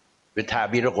متلقی به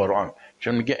تعبیر قرآن.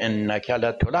 چون میگه انک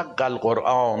لتلقی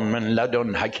القرآن من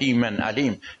لدن حکیم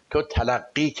علیم. تو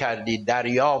تلقی کردی،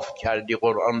 دریافت کردی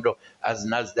قرآن رو از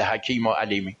نزد حکیم و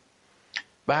علیمی.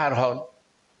 به هر حال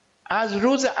از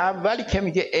روز اولی که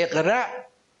میگه اقرأ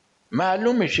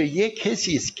معلوم میشه یک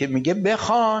کسی است که میگه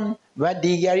بخوان و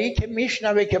دیگری که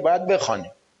میشنوه که باید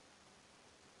بخونه.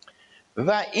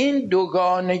 و این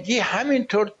دوگانگی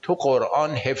همینطور تو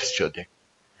قرآن حفظ شده.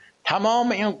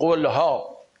 تمام این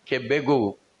قولها که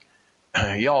بگو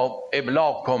یا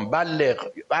ابلاغ کن، بلغ،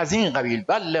 از این قبیل،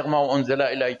 بلغ ما انزل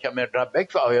الیک من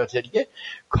ربک و آیات دیگه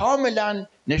کاملا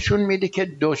نشون میده که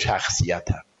دو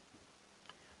شخصیتن.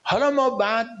 حالا ما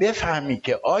بعد بفهمیم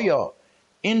که آیا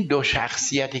این دو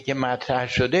شخصیتی که مطرح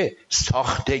شده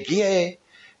ساختگیه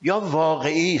یا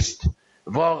واقعی است.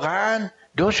 واقعا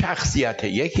دو شخصیته،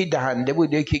 یکی دهنده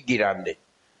بود یکی گیرنده.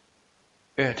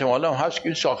 احتمالا هست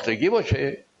که ساختگی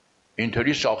باشه،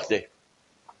 اینطوری ساخته.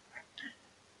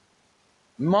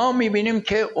 ما میبینیم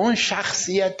که اون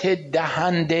شخصیت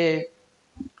دهنده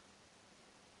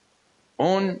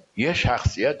اون یه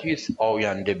شخصیتی است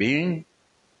آینده بین،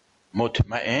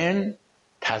 مطمئن،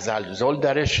 تزلزل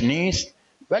درش نیست.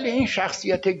 ولی این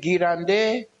شخصیت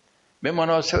گیرنده به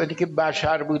مناسبتی که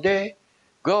بشر بوده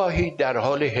گاهی در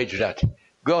حال هجرت،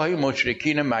 گاهی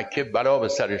مشرکین مکه بلا به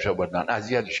سرش آوردن،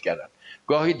 اذیتش کردن،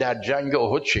 گاهی در جنگ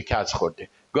احد شکست خورده،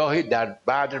 گاهی در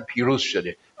بدر پیروز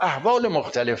شده، احوال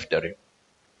مختلف داره.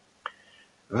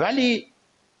 ولی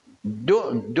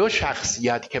دو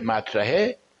شخصیت که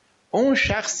مطرحه، اون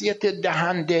شخصیت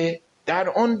دهنده در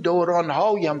اون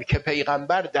دوران‌هایی هم که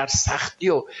پیغمبر در سختی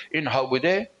و اینها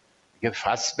بوده که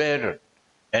فصبر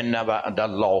ان وعد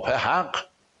الله حق،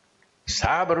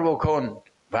 صبر بکن،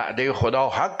 وعده خدا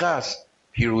حق است،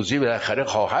 پیروزی بالاخره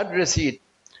خواهد رسید.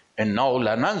 انا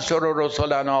لننصر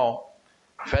رسلنا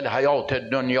فی الحیات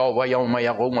الدنیا و یوم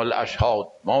یقوم الاشهاد،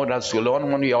 ما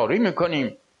رسولانمون یاری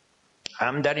میکنیم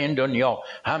هم در این دنیا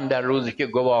هم در روزی که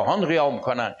گواهان قیام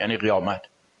کنن، یعنی قیامت.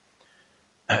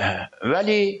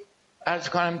 ولی عرض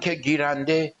کنم که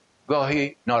گیرنده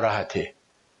گاهی ناراحته،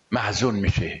 محزون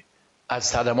میشه از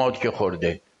صدمات که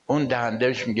خورده. اون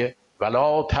دهندهش میگه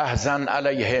ولا تحزن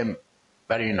علیهم،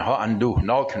 بر اینها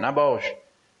اندوهناک نباش،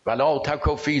 ولا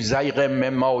تک فی ضیق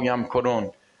مما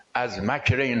یمکرون، از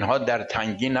مکر اینها در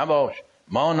تنگی نباش،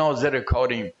 ما ناظر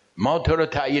کاریم، ما تو رو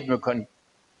تأیید میکنیم.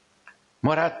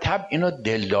 مرتب اینو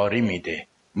دلداری میده،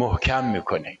 محکم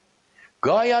میکنه.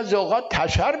 گاهی از اوقات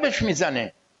تشر بهش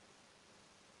میزنه،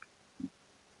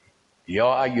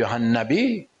 یا ایها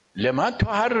النبی لما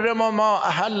تحرم ما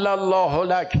احل الله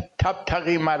لك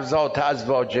تبتغی مرضات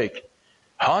ازواجک.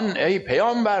 هان ای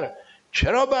پیامبر،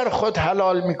 چرا بر خود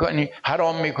حلال میکنی،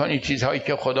 حرام میکنی چیزهایی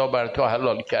که خدا بر تو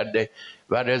حلال کرده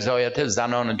و رضایت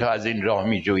زنان تو از این راه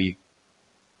میجویی؟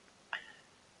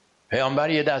 پیامبر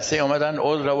یه دسته اومدن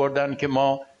عذر آوردن که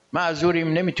ما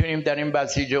معذوریم، نمیتونیم در این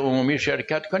بسیج عمومی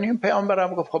شرکت کنیم. پیامبر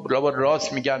هم گفت خب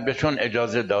راست میگن، بهشون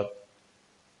اجازه داد.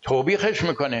 توبیخش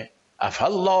میکنه، عفا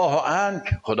الله عنک،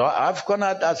 خدا عفو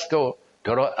کند از تو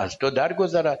را از تو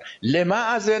درگذرد. لما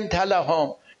اذنت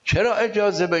لهم، چرا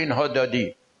اجازه به اینها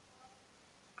دادی؟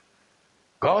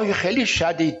 گاهی خیلی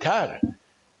شدیدتر،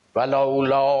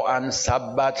 ولولا ان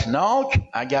ثبتناک،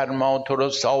 اگر ما تو رو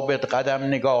ثابت قدم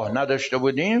نگاه نداشته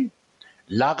بودیم،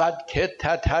 لقد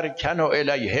کدت ترکن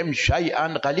الیهم شیئا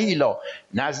قلیلا،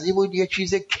 نزدیک بود یه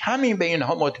چیز کمی به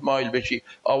اینها متمایل بشی،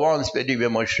 آوانس بدی به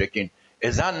مشرکین.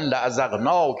 اذن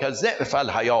لأذقناک ضعف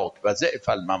الحیات و ضعف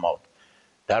الممات،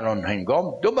 در آن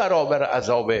هنگام 2 برابر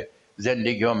عذاب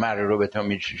زندگی و مرگ رو به تو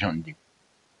میچشوندیم.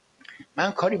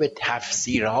 من کاری به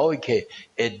تفسیرهایی که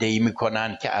ادعی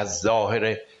میکنن که از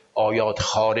ظاهر آیات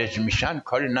خارج میشن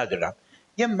کاری ندارم.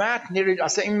 یه متن،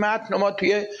 اصلا این متن ما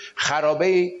توی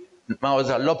خرابه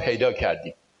معاذالله پیدا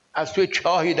کردیم، از توی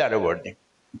چاهی در آوردیم،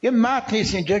 یه متن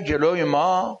نیست اینجا جلوی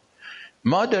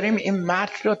ما داریم این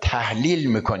متن رو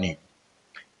تحلیل میکنیم.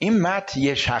 این متن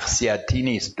یه شخصیتی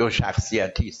نیست، 2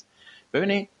 شخصیتی است.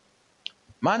 ببینید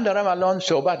من دارم الان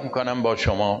صحبت میکنم با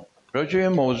شما راجع به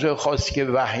موضوع خاصی که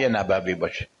وحی نبوی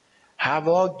باشه.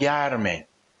 هوا گرمه،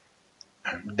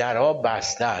 درها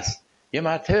بسته است، یه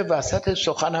مرتبه وسط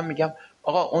سخنم میگم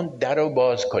آقا اون در رو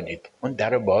باز کنید، اون در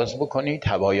رو باز بکنید،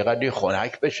 هوای قدری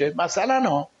خنک بشه.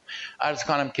 مثلا عرض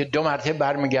کنم که 2 مرتبه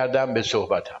برمیگردم به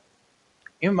صحبتم.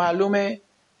 این معلومه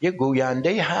یه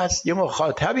گوینده هست، یه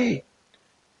مخاطبی.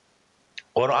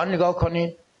 قرآن نگاه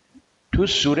کنید تو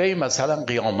سوره مثلا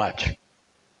قیامت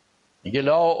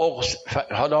میگه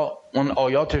حالا اون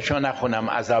آیاتشو نخونم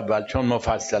از اول چون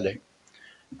مفصله.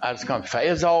 عرض کنم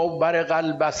فاذا برق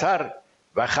البصر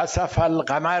و خسف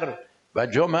القمر و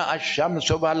جمع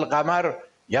الشمس و القمر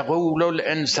یقول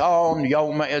الانسان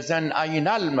یومئذ این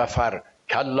المفر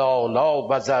کلا لا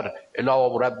وزر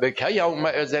الی ربک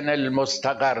یومئذ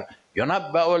المستقر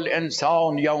ینبأ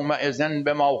الانسان یومئذ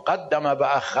بما قدم و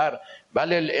اخر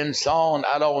بل الانسان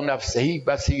علی نفسه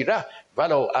بصیره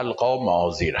ولو القی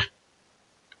معاذیره.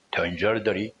 تا اینجا رو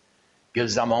داری که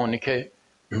زمانی که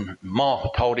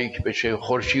ماه تاریک بشه،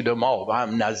 خورشید و ماه با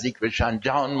هم نزدیک بشن،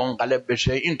 جهان منقلب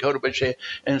بشه، اینطور بشه،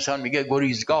 انسان میگه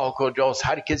گریزگاه کجاست،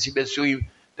 هر کسی به سوی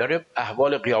داره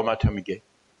احوال قیامت رو میگه.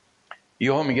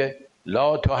 یهو میگه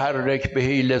لا تحرک به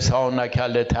لسانک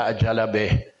لتعجل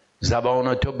به،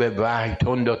 زبان تو به وحی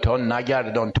تند و تند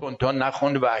نگردان، تند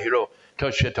نخون وحی رو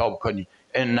تا شتاب کنی.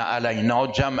 ان علینا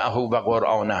جمعه و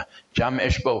قرآنه،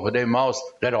 جمعش به عهده ماست،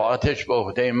 قرائتش به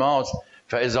عهده ماست.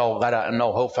 فاذا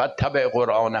قرأناه فاتبع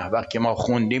قرآنه، وقتی ما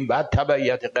خوندیم بعد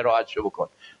تبعیت قرائتش بکن.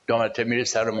 دومته میره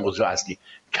سر موضوع اصلی.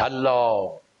 کلا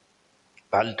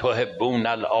بل تحبون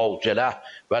العاجله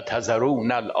و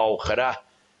تذرون الاخره.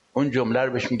 اون جمله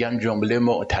رو بهش میگن جمله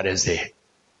معترضه،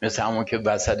 مثل همون که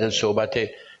وسط صحبت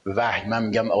وحی من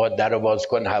میگم آقا در رو باز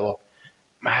کن هوا.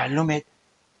 معلومه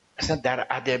اصلا در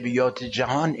ادبیات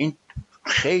جهان این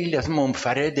خیلی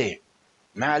منفرده.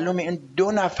 معلومه این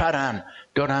دو نفرن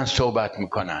دارن صحبت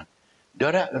میکنن،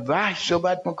 داره وحی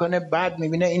صحبت میکنه، بعد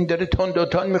میبینه این داره تند و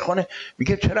تند میخونه،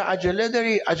 میگه چرا عجله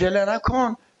داری؟ عجله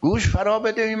نکن، گوش فرا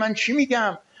بده من چی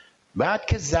میگم. بعد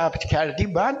که ضبط کردی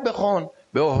بعد بخون،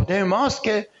 به عهده ماست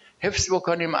که حفظ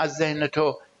بکنیم از ذهن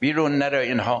تو بیرون نره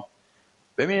اینها.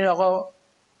 ببینید آقا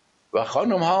و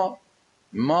خانم ها،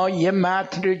 ما یه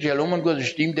متن رو جلومون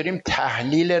گذاشتیم داریم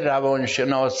تحلیل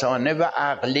روانشناسانه و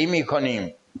عقلی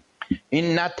میکنیم.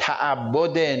 این نه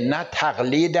تعبد نه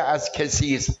تقلید از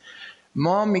کسی است.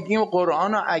 ما میگیم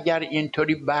قرآن رو اگر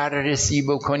اینطوری بررسی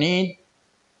بکنید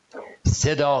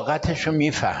صداقتش رو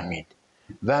میفهمید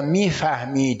و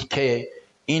میفهمید که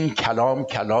این کلام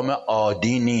کلام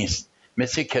عادی نیست،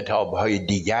 مثل کتاب‌های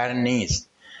دیگر نیست.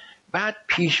 بعد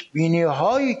پیشبینی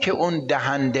هایی که اون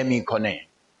دهنده میکنه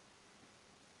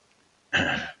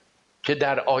که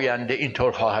در آینده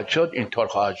اینطور خواهد شد، اینطور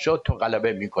خواهد شد، تو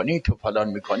غلبه میکنی، تو فلان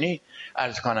میکنی،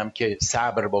 عرض کنم که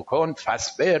صبر بکن،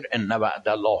 فاصبر ان وعد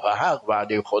الله حق،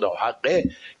 وعده خدا حقه،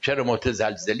 چرا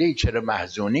متزلزلی، چرا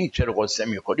محزونی، چرا غصه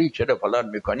میخوری، چرا فلان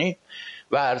میکنی.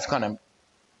 و عرض کنم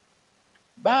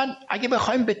بعد اگه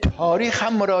بخوایم به تاریخ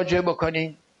هم مراجعه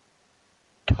بکنیم،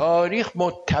 تاریخ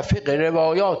متفق،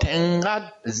 روایات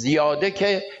انقدر زیاده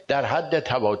که در حد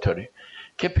تواتره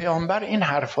که پیامبر این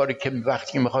حرفا رو که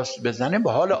وقتی میخواست بزنه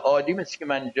به حال عادی مثل که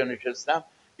من اینجا نشستم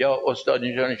یا استاد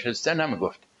اینجا نشسته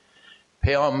نمیگفت.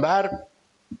 پیامبر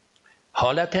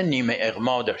حالت نیمه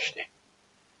اغما داشته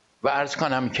و عرض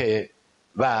کنم که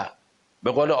و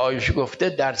به قول عایشه گفته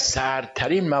در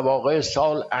سردترین مواقع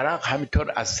سال عرق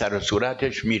همینطور از سر و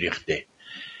صورتش میریخته.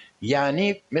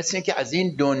 یعنی مثل که از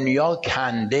این دنیا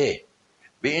کنده،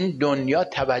 به این دنیا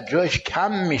توجهش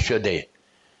کم میشده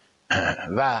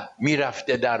و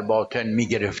میرفته در باطن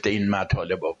میگرفته این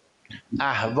مطالب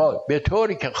احوال، به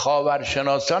طوری که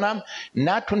خاورشناسان هم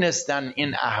نتونستن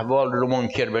این احوال رو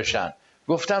منکر بشن.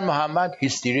 گفتن محمد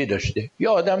هیستری داشته،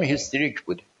 یا آدم هیستریک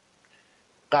بوده،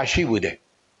 قشی بوده.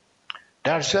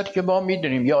 در صورتی که ما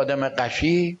میدونیم یه آدم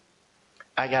قشی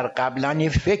اگر قبلا یه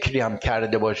فکری هم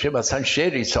کرده باشه، مثلا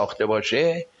شعری ساخته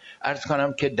باشه، عرض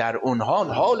کنم که در اون حال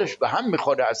حالش به هم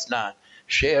میخوره، اصلا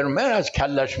شعر مر از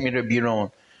کلش میره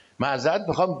بیرون، معذرت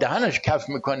میخوام دهنش کف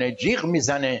میکنه، جیغ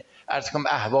میزنه، عرض کنم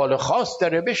احوال خاص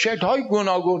داره، به شکل‌های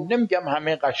گوناگون. نمیگم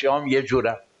همه قشیام یه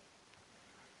جوره.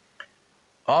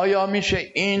 آیا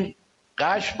میشه این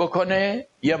قش بکنه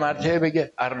یه مرتبه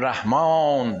بگه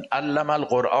الرحمن علم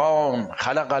القرآن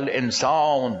خلق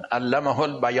الانسان علمه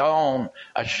البیان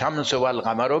الشمس و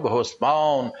القمر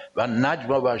بحسبان و النجم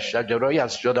و الشجر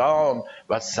یسجدان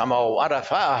و السماء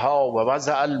رفعها و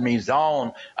وضع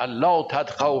المیزان الا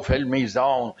تطغوا فی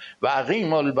الميزان و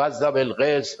اقیموا الوزن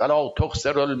بالقسط ولا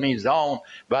تخسروا الميزان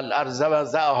و الارض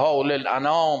وضعها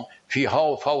للانام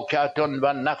فیها فاکهة و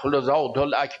النخل ذات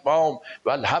الاکمام و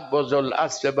الحب ذو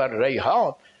العصف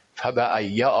والریحان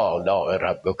فبأی آلاء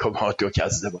ربکما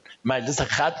تکذبون. مجلس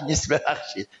خط نیست،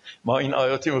 ببخشید ما این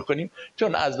آیاتی میخونیم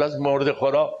چون از بس مرده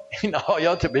خورا این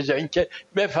آیات به جای اینکه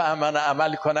بفهمن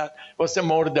عمل کنن واسه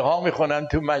مرده ها میخونن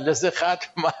تو مجلس خط.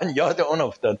 من یاد اون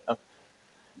افتادم.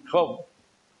 خب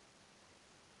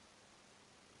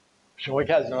شما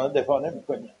که از اونها دفاع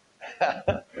نمیکنید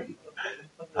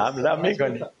حمله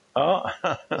میکنید.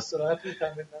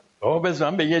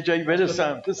 بذارم به یه جایی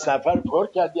برسم. تو سفر پر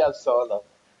کردی از سوالات.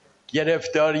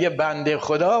 گرفتاری بنده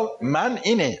خدا من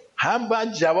اینه، هم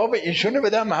باید جواب ایشونو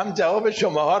بدم هم جواب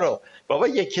شماها رو. بابا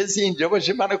یه کسی اینجا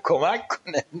باشه منو کمک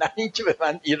کنه، نه اینکه به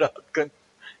من ایراد کنه.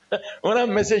 اونم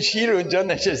مثل شیر اونجا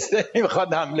نشسته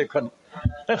میخواد حمله کنه.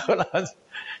 خلاص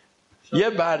یه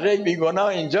بره بیگناه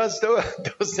اینجاست و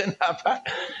دو سه نفر.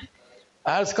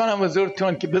 عرض کنم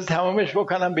حضورتون که بس تمامش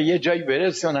بکنم به یه جایی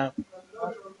برسونم.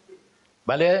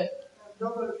 بله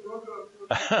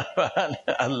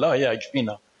الله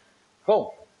یکفینا.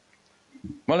 خب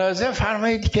ملاحظه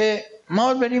فرمایید که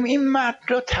ما بریم این متن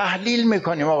رو تحلیل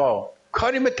میکنیم. آقا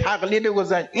کاری به تقلید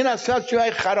گذاشت، این اساس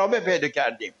جای خرابه پیدا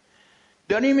کردیم،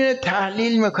 داریم اینو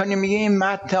تحلیل میکنیم، میگه این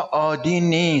متن عادی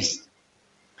نیست.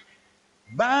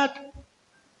 بعد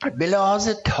به لحاظ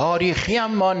تاریخی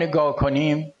هم ما نگاه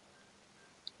کنیم،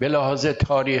 به لحاظ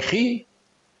تاریخی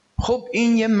خب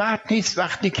این یه متن نیست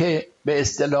وقتی که به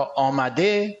اصطلاح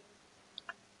آمده.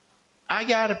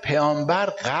 اگر پیامبر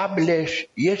قبلش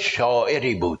یه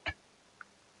شاعری بود،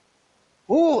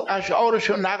 او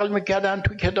اشعارشو نقل میکردن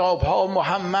تو کتابها.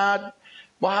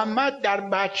 محمد در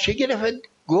بچگی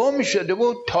گم شده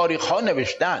بود، تاریخ ها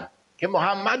نوشتن که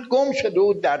محمد گم شده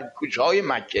بود در کوچه های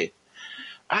مکه.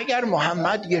 اگر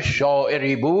محمد یه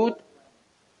شاعری بود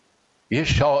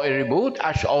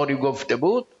اشعاری گفته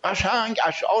بود، قشنگ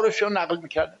اشعارشو نقل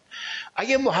میکردن.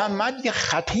 اگه محمد یه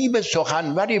خطیب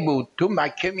سخنوری بود، تو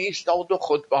مکه میایستاد و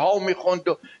خطبه ها میخوند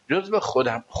و جزو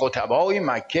خطبای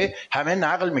مکه همه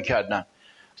نقل میکردن.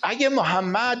 اگه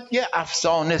محمد یه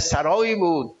افسانه سرایی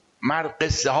بود،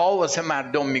 قصه ها واسه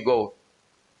مردم میگفت.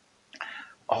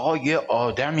 آقا یه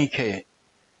آدمی که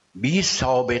بی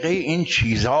سابقه این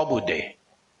چیزا بوده،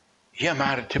 یه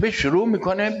مرتبه شروع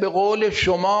میکنه به قول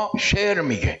شما شعر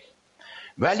میگه،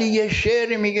 ولی یه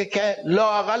شعر میگه که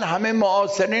لااقل همه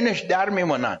معاصرینش در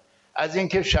میمونن از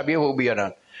اینکه شبیه او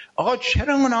بیارن. آقا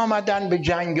چرا اون آمدن به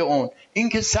جنگ اون؟ این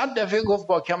که 100 دفعه گفت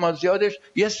با کمال زیادش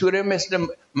یه سوره مثل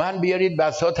من بیارید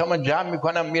بساطمو جمع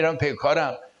میکنم میرم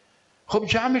پیکارم. خب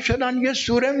جمع شدن یه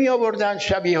سوره می آوردن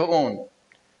شبیه اون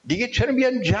دیگه، چرا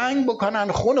بیان جنگ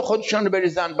بکنن، خون خودشون رو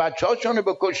بریزن، بچه‌هاشون رو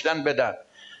بکشتن بدن؟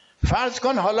 فرض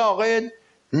کن حالا آقای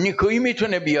نیکویی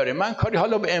میتونه بیاره، من کاری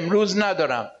حالا به امروز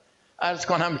ندارم، عرض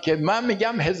کنم که من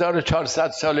میگم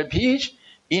 1400 سال پیش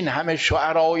این همه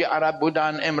شعرای عرب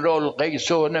بودن، امرؤ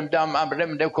القیس و نمیدونم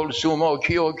ام کلثوم و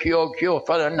کیو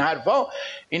فلان حرفا،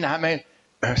 این همه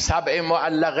سبع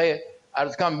معلقه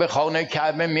عرض کنم به خانه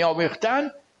کعبه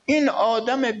میآویختن. این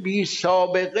آدم بی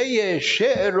سابقه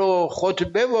شعر و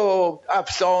خطبه و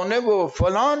افسانه و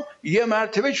فلان یه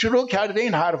مرتبه شروع کرده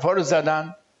این حرفا رو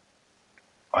زدن.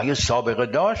 اگه سابقه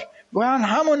داشت گویان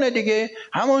همونه دیگه،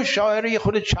 همون شاعری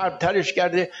خود چربترش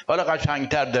کرده، حالا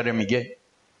قشنگتر داره میگه.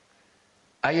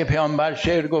 اگه پیامبر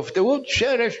شعر گفته بود،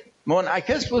 شعرش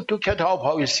منعکس بود تو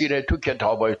کتاب‌های سیره، تو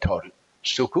کتاب‌های تاریخ.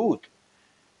 سکوت،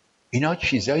 اینا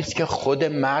چیزایی است که خود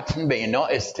متن به اینا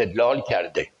استدلال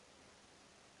کرده.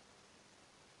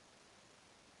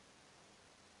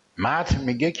 متن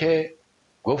میگه که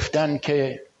گفتن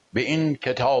که به این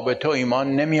کتاب تو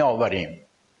ایمان نمی آوریم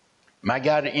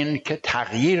مگر این که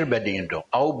تغییر بدین رو،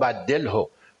 او بدله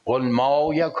قل ما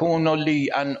یکون لی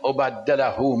ان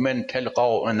ابدله من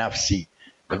تلقاء نفسی،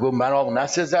 بگو مرا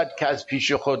نسزد که از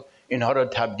پیش خود اینها رو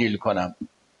تبدیل کنم.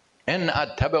 ان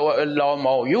اتبع الا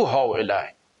ما یوحی الی،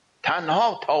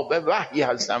 تنها تابع وحی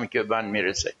هستم که من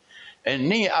میرسه.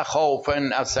 انی اخاف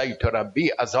ان عصیت ربی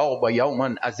عذاب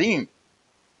یوم عظیم.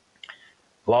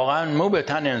 واقعا مو به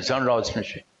تن انسان راست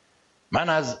میشه، من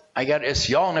از اگر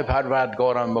عصیان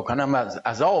پروردگارم بکنم از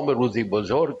عذاب روزی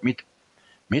بزرگ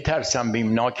میترسم،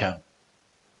 بیمناکم.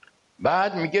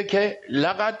 بعد میگه که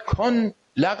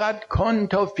لقد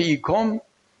کنت فیکم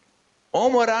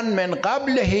عمرا من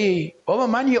قبله، بابا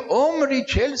من یه عمری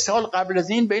 40 سال قبل از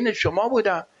این بین شما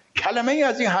بودم، کلمه ای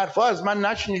از این حرفا از من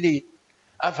نشنیدید.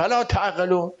 افلا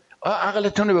تعقلون،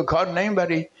 عقلتون رو به کار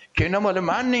نمیبرید که اینا مال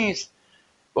من نیست.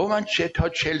 بابا من تا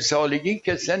 40 سالگی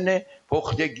که سن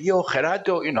پختگی و خرد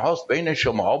و اینهاست بین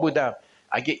شما بودم.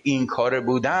 اگه این کار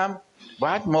بودم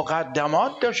باید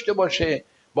مقدمات داشته باشه،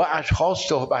 با اشخاص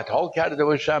صحبت‌ها کرده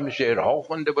باشم، شعرها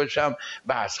خونده باشم،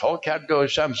 بحث‌ها کرده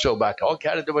باشم، صحبت‌ها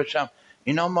کرده باشم.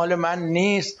 اینا مال من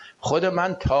نیست، خود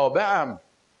من تابعم.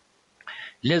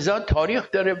 لذا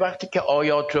تاریخ داره وقتی که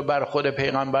آیات رو بر خود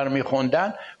پیغمبر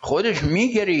میخوندن خودش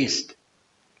میگریست،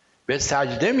 به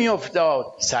سجده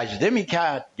میافتاد، سجده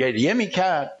میکرد، گریه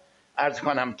میکرد، عرض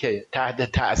کنم که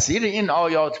تحت تأثیر این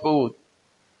آیات بود.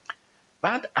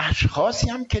 بعد اشخاصی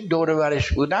هم که دور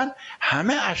ورش بودن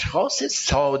همه اشخاص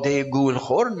ساده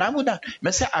گولخور نبودن،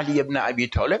 مثل علی ابن ابی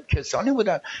طالب کسانی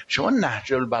بودن شما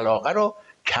نهج البلاغه رو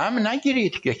کم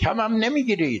نگیرید که کم هم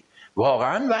نمیگیرید.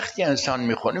 واقعا وقتی انسان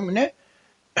میخونه اینه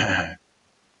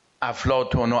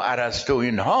افلاطون و ارسطو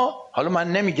اینها، حالا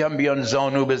من نمیگم بیان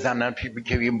زانو بزنن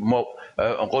که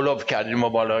قلوب کردیم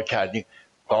مبالغه کردیم،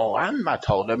 واقعا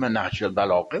مطالب نهج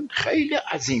البلاغه خیلی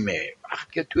عظیمه.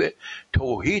 وقتی که توی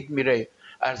توحید میره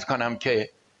عرض کنم که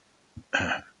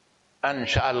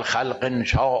انشاء الخلق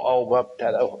انشاء و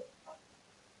ابتدأ،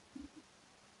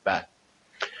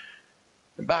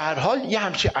 به هر حال یه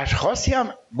همچین اشخاصی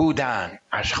هم بودن،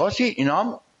 اشخاصی اینا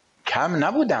هم کم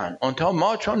نبودن. اونتا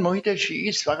ما چون محیط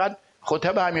شیعیست فقط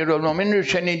خطب امیرالمومنین رو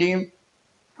شنیدیم،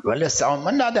 ولی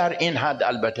نه در این حد.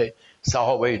 البته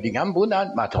صحابه دیگه هم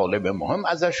بودن، مطالب مهم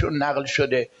ازشون نقل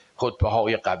شده، خطبه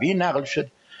های قوی نقل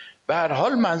شده. به هر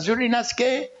حال منظور این است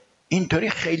که اینطوری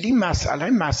خیلی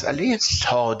مسئله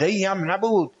ساده ای هم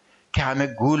نبود که همه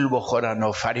گول بخورن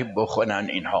و فریب بخورن.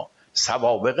 اینها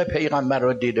سوابق پیغمبر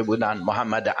رو دیده بودن،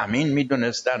 محمد امین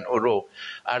میدونستن او رو.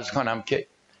 عرض کنم که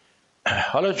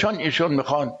حالا چون ایشون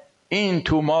میخوان این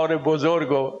تومار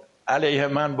بزرگو علیه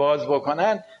من باز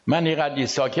بکنن، من اینقدر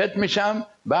ساکت میشم،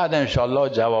 بعد انشالله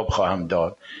جواب خواهم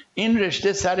داد. این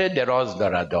رشته سر دراز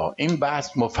دارد. این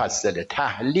بحث مفصل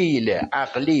تحلیل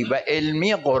عقلی و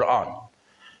علمی قرآن،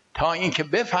 تا اینکه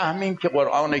بفهمیم که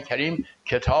قرآن کریم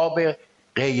کتاب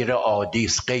غیر عادی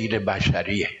است، غیر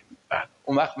بشریه.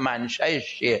 اون وقت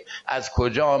منشأش چیه؟ از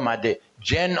کجا آمده؟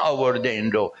 جن آورده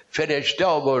این رو؟ فرشته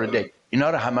آورده؟ اینا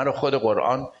رو همه رو خود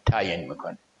قرآن تعیین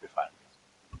میکنه.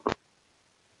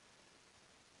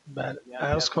 بله،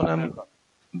 عرض کنم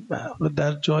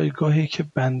در جایگاهی که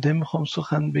بنده میخوام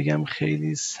سخن بگم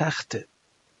خیلی سخته،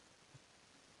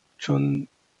 چون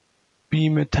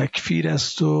بیم تکفیر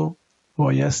است و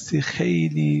بایستی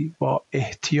خیلی با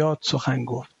احتیاط سخن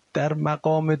گفت. در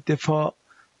مقام دفاع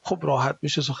خب راحت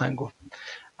میشه سخن گفت،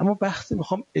 اما وقتی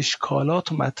میخوام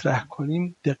اشکالات رو مطرح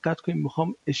کنیم دقت کنیم،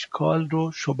 میخوام اشکال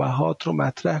رو، شبهات رو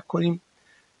مطرح کنیم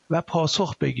و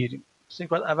پاسخ بگیریم. این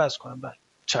باید عوض کنم. بله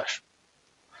چشم.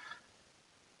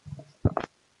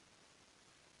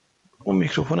 اون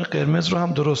میکروفون قرمز رو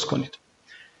هم درست کنید.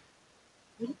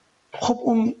 خب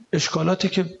اون اشکالاتی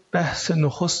که بحث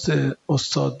نخست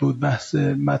استاد بود، بحث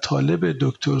مطالب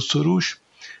دکتر سروش،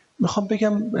 میخوام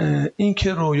بگم این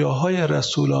که رویاهای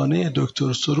رسولانه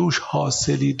دکتر سروش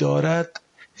حاصلی دارد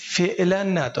فعلا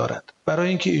ندارد، برای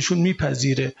اینکه ایشون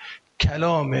میپذیره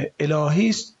کلام الهی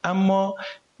است اما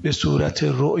به صورت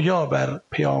رؤیا بر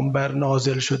پیامبر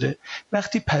نازل شده.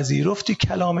 وقتی پذیرفتی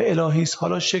کلام الهی است،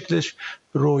 حالا شکلش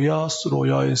رویاست،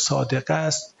 رویای صادقه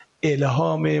است،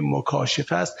 الهام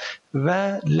مکاشفه است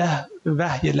و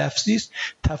وحی لفظی است،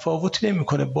 تفاوتی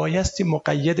نمیکنه، بایستی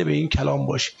مقید به این کلام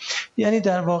باشی. یعنی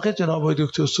در واقع جناب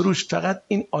دکتر سروش فقط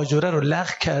این آجره رو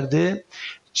لغو کرده،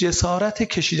 جسارت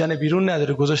کشیدن بیرون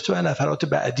نداره، گذاشته به نفرات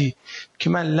بعدی که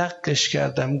من لغوش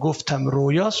کردم گفتم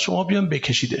رویاست، شما بیان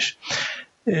بکشیدش.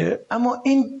 اما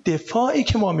این دفاعی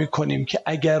که ما میکنیم که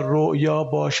اگر رؤیا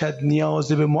باشد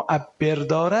نیاز به معبر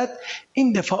دارد،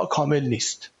 این دفاع کامل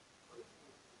نیست.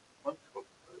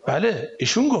 بله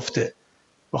ایشون گفته،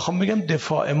 میخوام بگم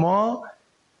دفاع ما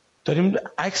داریم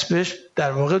عکس بهش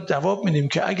در واقع جواب میدیم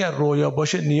که اگر رؤیا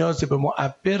باشه نیاز به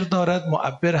معبر دارد،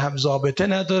 معبر هم ضابطه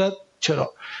ندارد.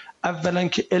 چرا؟ اولا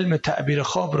که علم تعبیر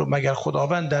خواب رو مگر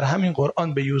خداوند در همین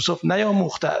قرآن به یوسف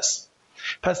نیاموخته است؟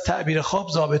 پس تعبیر خواب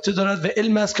ضابطه دارد و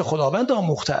علم است که خداوند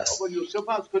آموخته است. یوسف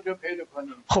از کجا پیدا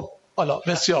کنیم؟ خب حالا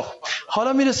بسیار خوب،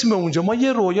 حالا میرسیم به اونجا. ما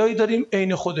یه رویایی داریم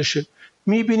عین خودشه،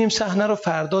 میبینیم صحنه رو،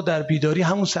 فردا در بیداری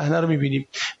همون صحنه رو میبینیم.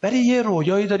 ولی یه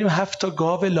رویایی داریم 7 تا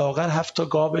گاو لاغر، 7 تا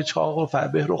گاو چاق و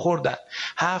فربه رو خوردن،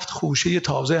 7 خوشه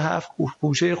تازه، 7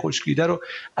 خوشه خشکیده رو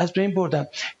از بین بردن.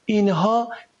 اینها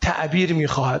تعبیر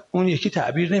میخواهد، اون یکی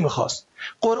تعبیر نمیخواست.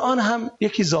 قرآن هم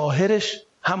یکی ظاهرش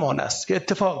همان است که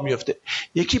اتفاق میفته،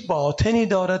 یکی باطنی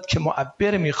دارد که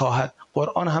معبر میخواهد.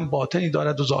 قرآن هم باطنی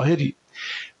دارد و ظاهری،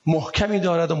 محکمی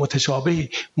دارد و متشابهی.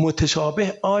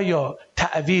 متشابه آیا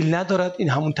تعویل ندارد؟ این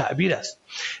همون تعبیر است.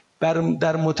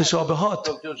 در متشابهات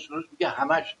دکتر سروش میگه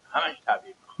همش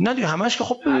تعبیر نه دیگه، همش که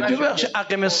خب ببخشید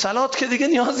اقیم الصلات که دیگه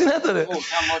نیازی نداره.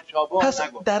 پس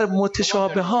در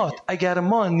متشابهات اگر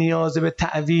ما نیاز به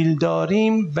تعویل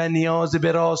داریم و نیاز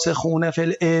به راسخون فی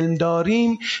العلم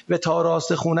داریم و تا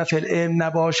راسخون فی العلم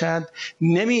نباشند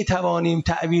نمیتوانیم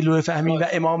تعویل رو بفهمیم. و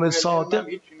امام صادق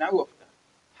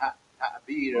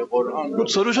تعبیر قرآن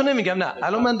سروشو نمیگم، نه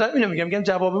الان من دارم اینو میگم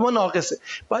جواب ما ناقصه،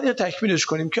 باید اینو تکمیلش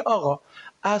کنیم که آقا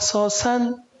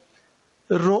اساساً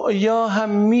رؤیا هم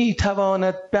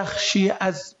میتواند بخشی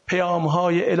از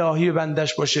پیام‌های الهی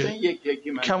بندش باشه،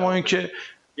 کما اینکه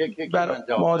بر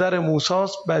مادر موسی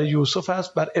است، بر یوسف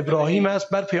است، بر ابراهیم است،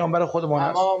 بر پیامبر خودمان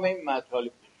است. تمام این مطالبی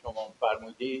که شما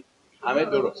فرمودید همه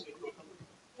درست،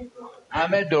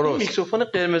 همه درست. میکروفون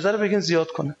قرمز رو بگین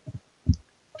زیاد کنه.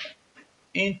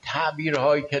 این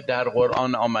تعبیرهایی که در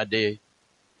قرآن آمده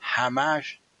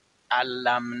همش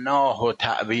علمناه و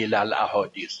تعویل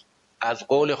الاحادیث، از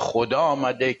قول خدا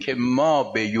آمده که ما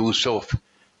به یوسف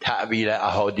تعبیر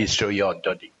احادیث رو یاد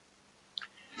دادیم.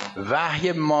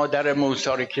 وحی مادر موسی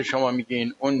رو که شما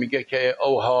میگین، اون میگه که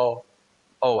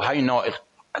اوحینا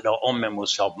الی ام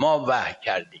موسی، ما وحی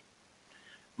کردیم.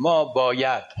 ما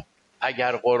باید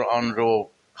اگر قرآن رو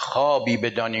خوابی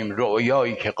بدانیم،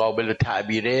 رؤیایی که قابل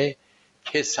تعبیره،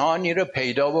 کسانی رو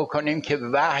پیدا بکنیم که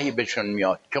وحی بهشون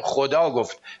میاد که خدا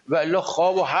گفت. ولی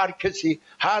خواب و هر کسی،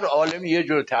 هر عالمی یه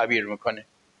جور تعبیر میکنه،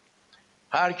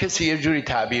 هر کسی یه جوری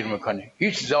تعبیر میکنه،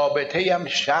 هیچ ضابطه‌ای هم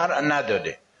شرع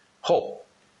نداده. خب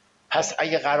پس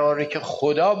اگه قراره که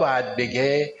خدا باید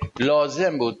بگه،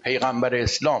 لازم بود پیغمبر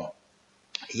اسلام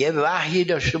یه وحی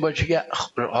داشته باشه که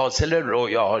حاصل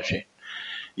رویاهاشه،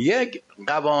 یک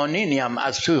قوانینی هم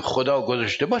از سوی خدا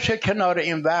گذاشته باشه کنار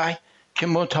این وحی که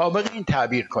مطابق این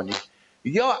تعبیر کنید.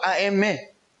 یا ائمه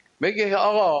بگه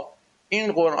آقا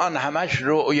این قرآن همش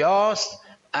رؤیاست،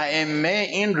 ائمه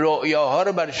این رؤیاها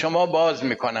رو برای شما باز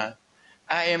میکنن.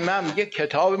 ائمه هم یه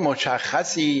کتاب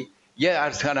مشخصی، یه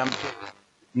عرض کنم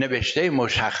نوشته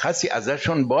مشخصی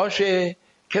ازشون باشه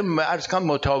که عرض کنم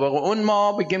مطابق اون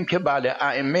ما بگیم که بله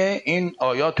ائمه این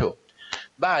آیاتو.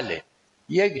 بله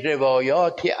یک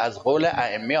روایاتی از قول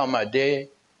ائمه آمده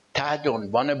تحت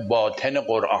عنوان باطن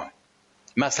قرآن.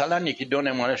 مثلا یکی دو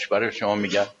نمونهش برای شما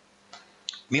میگم.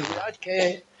 میگوید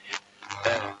که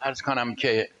عرض کنم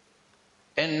که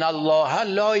ان الله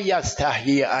لا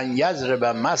یستحیی ان یضرب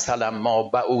مثلا ما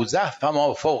بعوضه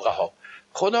فما فوقها.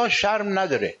 خدا شرم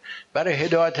نداره برای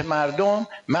هدایت مردم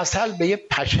مثل به یه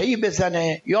پشه‌ای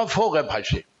بزنه یا فوق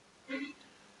پشه،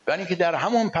 یعنی که در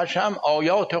همون پشه هم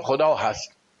آیات خدا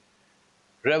هست.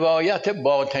 روایت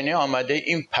باطنی آمده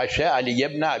این پشه علی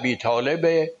ابن ابی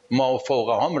طالب، ما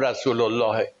فوقه هم رسول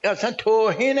الله. اصلا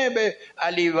توهین به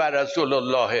علی و رسول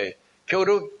الله که او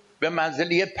رو به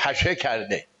منزله پشه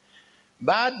کرده.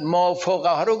 بعد ما فوقه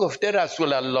ها رو گفته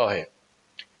رسول الله.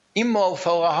 این ما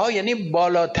فوقه ها یعنی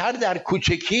بالاتر در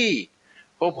کوچکی.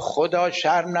 خب خدا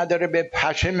شرم نداره به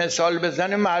پشه مثال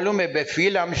بزنه، معلومه به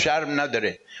فیل هم شرم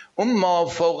نداره. اون ما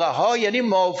فوقه ها یعنی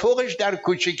ما فوقش در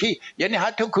کوچکی، یعنی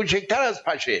حتی کوچکتر از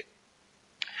پشه.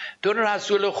 تو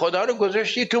رسول خدا رو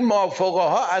گذاشتی تو ما فوقه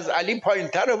ها، از علی پایین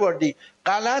تر آوردی.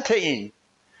 غلط. این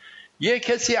یه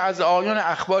کسی از آیون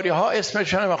اخباری ها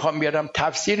اسمشون رو میخوام بیارم،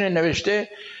 تفسیر نوشته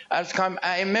از کام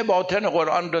ائمه باطن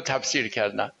قرآن رو تفسیر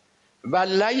کردن. و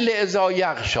لیل اذا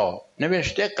یغشا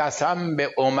نوشته قسم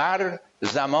به عمر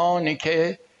زمانی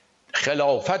که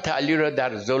خلافت علی رو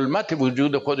در ظلمت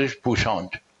وجود خودش پوشاند.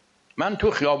 من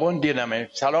تو خیابون دیدمه،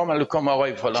 سلام علیکم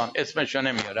آقای فلان، اسمشو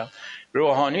نمیارم،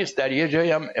 روحانی است، در یه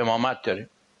جایی هم امامت داره.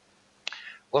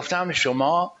 گفتم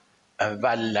شما و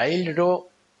لیل رو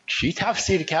چی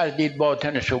تفسیر کردید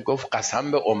باطنشو؟ گفت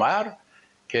قسم به عمر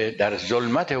که در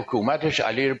ظلمت حکومتش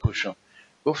علی رو پوشاند.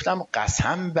 گفتم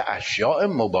قسم به اشیاء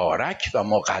مبارک و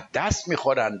مقدس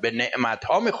میخورن، به نعمت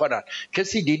ها میخورن.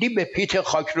 کسی دیدی به پیت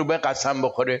خاک رو به قسم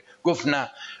بخوره؟ گفت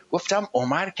نه. گفتم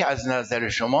عمر که از نظر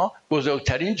شما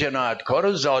بزرگترین جنایتکار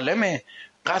و ظالمه،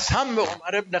 قسم به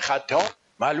عمر ابن خطاب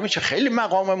معلومه چه خیلی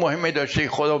مقام مهمی داشته،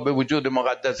 خدا به وجود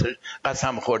مقدسش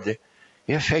قسم خورده.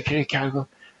 یه فکری کرد،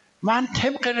 من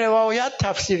طبق روایت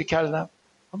تفسیر کردم.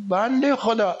 بنده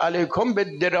خدا علیکم به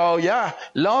درایه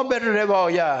لا به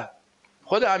روایه.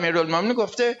 خود امیرالمومنین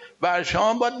گفته بر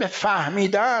شما باید به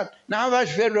فهمیدن، نه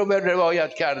وجه رو به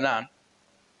روایت کردن.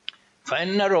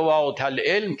 فان روات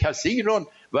العلم کثیر و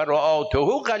رعاته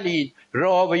قلیل.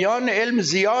 راویان علم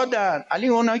زیادن، علی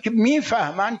اونایی که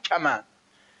میفهمن کمن.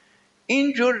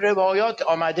 اینجور روایات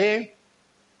آمده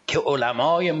که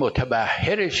علمای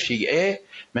متبحر شیعه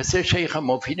مثل شیخ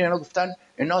مفید اینا گفتن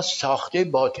اینا ساخته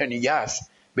باطنیه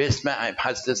است، به اسم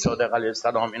حضرت صادق علیه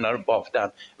السلام اینا رو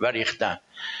بافتن و ریختن.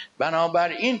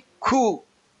 بنابراین کو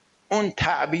اون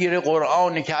تعبیر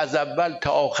قرآنی که از اول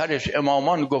تا آخرش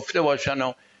امامان گفته باشن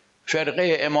و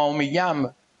فرقه امامیه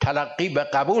هم تلقی به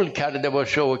قبول کرده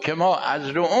باشه و که ما از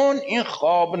رو اون این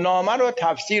خوابنامه رو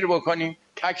تفسیر بکنیم،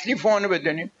 تکلیف اونو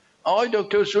بدونیم. آقای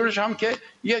دکتر سروش هم که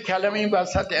یه کلمه این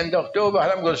وسط انداخته و به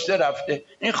هم گذشته رفته،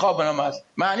 این خوابنامه است.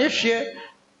 معنیش چیه؟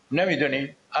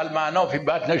 نمیدونیم. المعنا فی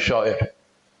بطن شاعر.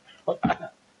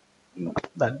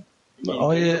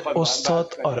 آقای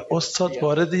استاد، استاد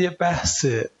وارد یه بحث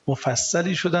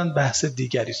مفصلی شدن، بحث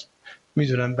دیگری.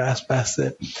 میدونم بحث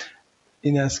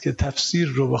این است که تفسیر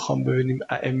رو بخوام ببینیم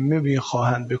ائمه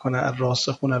میخواهند بکنن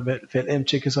الراسخون فی العلم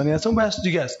چه کسانی هستن، بحث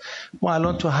دیگه است. ما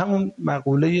الان تو همون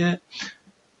مقوله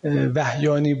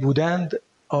وحیانی بودند،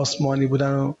 آسمانی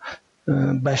بودن و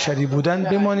بشری بودن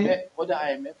بمانیم. خود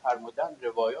ائمه فرمودن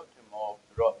روایات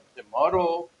ما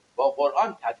رو با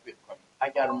قرآن تطبیق کنیم،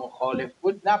 اگر مخالف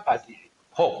بود نپذیرید.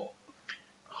 خب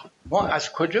ما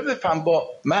از کجا بفهم با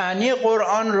معنی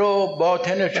قرآن رو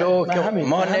باطنشو که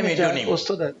ما نمیدونیم؟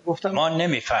 استاد گفتم ما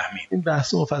نمیفهمیم. این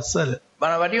بحث مفصله.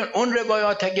 بنابراین اون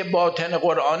روایات اگه باطن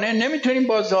قرآنه نمیتونیم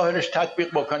با ظاهرش تطبیق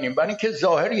بکنیم، برای اینکه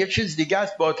ظاهر یه چیز دیگه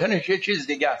است، باطنش یه چیز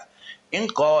دیگه است. این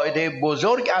قاعده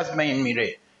بزرگ از بین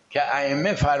میره که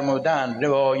ائمه فرمودن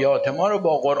روایات ما رو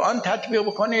با قرآن تطبیق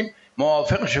بکنید،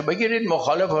 موافقشو بگیرید،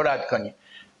 مخالف رو رد کنید.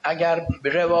 اگر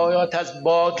روایات از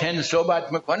باطن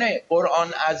صحبت میکنه،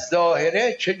 قرآن از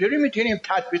ظاهره، چجوری میتونیم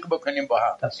تطبیق بکنیم با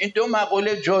هم؟ این دو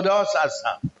مقوله جداست از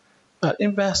هم.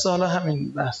 این بحث حالا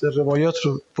همین بحث روایات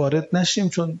رو وارد نشیم،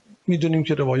 چون میدونیم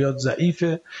که روایات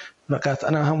ضعیفه و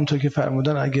قطعا همونطور که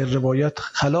فرمودن اگر روایات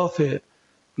خلاف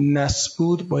نص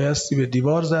بود بایستی به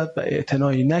دیوار زد و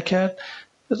اعتنایی نکرد.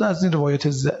 بذار از این روایات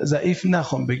ضعیف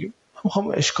نخوام بگیم،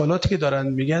 میخوام اشکالاتی که دارن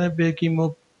میگن بگیم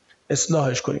و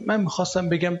اصلاحش کنیم. من میخواستم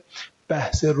بگم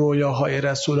بحث رویاهای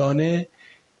رسولانه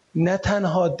نه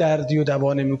تنها دردی و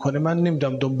دوا نمیکنه، من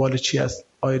نمیدونم دنبال چی است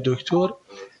آیه دکتر،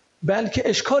 بلکه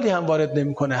اشکالی هم وارد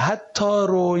نمیکنه. حتی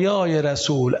رویای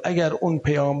رسول اگر اون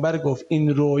پیامبر گفت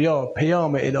این رویا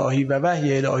پیام الهی و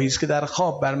وحی الهی است که در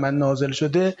خواب بر من نازل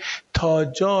شده، تا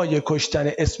جای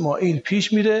کشتن اسماعیل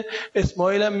پیش میره،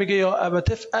 اسماعیل هم میگه یا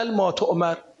ابت افعل ما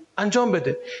تؤمر، انجام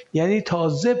بده. یعنی تا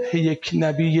ذبح یک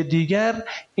نبی دیگر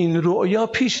این رؤیا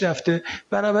پیش رفته.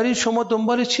 بنابراین شما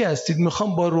دنبال چی هستید؟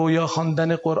 میخوام با رویا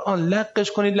خواندن قرآن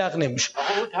لغش کنید، لغ نمیشه.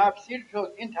 او تفسیر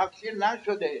شد، این تفسیر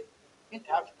نشده، این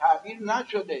تعبیر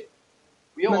نشده.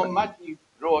 یه امتی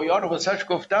رویا رو واسش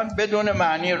گفتن بدون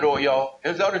معنی رویا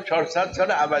 1400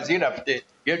 سال عوضی رفته،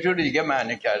 یه جور دیگه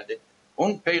معنی کرده.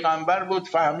 اون پیغمبر بود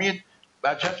فهمید،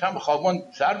 بچه‌ش هم خوابون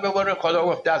سر ببره، خدا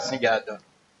گفت دست نگه دار،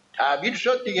 تعبیر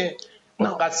شد دیگه.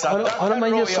 حالا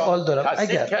من یه سوال دارم،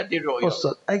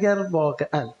 اگر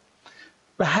واقعا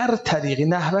به هر طریقی،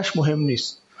 نحوش مهم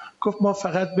نیست، گفت ما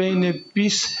فقط بین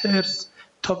 20 هرتز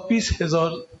تا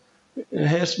 20,000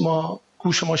 هرتز ما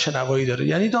گوش ما شنوایی داره،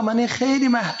 یعنی دامنه خیلی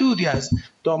محدودی از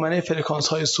دامنه فرکانس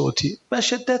های صوتی و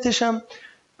شدتش هم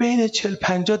بین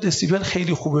 40-50 دسیبل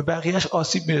خیلی خوبه، بقیهش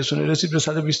آسیب میرسونه، رسید به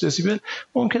 120 دسیبل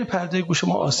ممکنه پرده گوش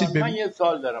ما آسیب ببینه. من یه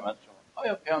سوال دارم از شما،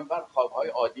 آیا پیامبر خوابهای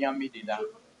عادی هم میدیدن؟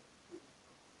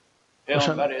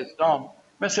 پیامبر اسلام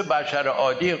مثل بشر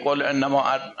عادی، قل انما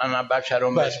انا بشر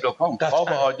مثلکم، خواب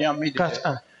عادی هم میدیده؟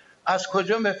 از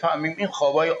کجا بفهمیم این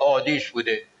خوابهای عادیش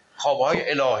بوده،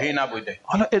 خوابهای الهی نبوده؟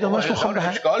 حالا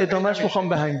ادامهش میخوام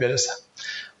به همین برسم.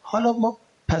 حالا ما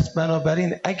پس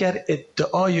بنابراین اگر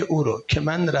ادعای او رو که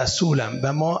من رسولم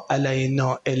و ما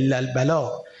علینا الا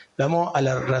البلاغ و ما علی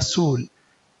الرسول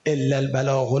الا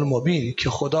البلاغ المبین، که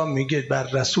خدا میگه بر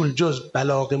رسول جز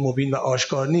بلاغ مبین و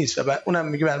آشکار نیست و اونم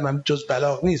میگه بر من جز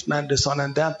بلاغ نیست، من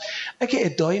رسانندم، اگه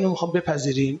ادعای اینو میخوام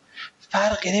بپذیریم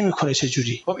فرقی نمیکنه چه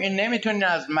جوری. خب این نمیتونین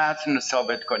از متن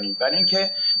ثابت کنیم، برای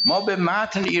اینکه ما به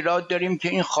متن ایراد داریم که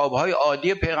این خوابهای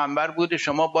عادی پیغمبر بوده،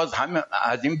 شما باز هم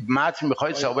از این متن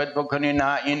میخواید ثابت بکنین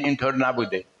نه این اینطور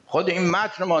نبوده. خود این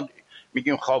متن ما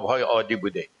میگیم خوابهای عادی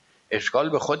بوده، اشکال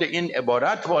به خود این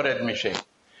عبارت وارد میشه.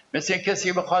 مثل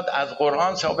کسی بخواد از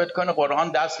قرآن ثابت کنه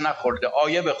قرآن دست نخورده،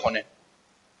 آیه بخونه،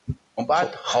 اون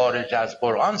بعد خارج از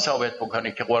قرآن ثابت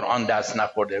بکنه که قرآن دست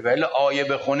نخورده، ولی آیه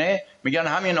بخونه میگن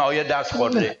همین آیه دست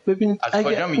خورده. ببینید از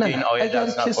کجا میگه این آیه دست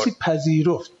نخورده؟ اگر کسی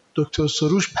پذیرفت، دکتر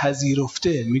سروش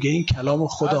پذیرفته میگه این کلام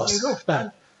خداست،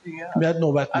 بعد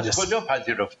نوبت میرسه. از کجا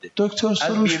پذیرفته؟ دکتر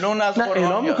سروش نه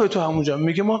اعلام میکنه تو همونجا،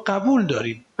 میگه ما قبول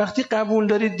داریم. وقتی قبول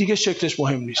دارید دیگه شکلش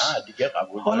مهم نیست. دیگه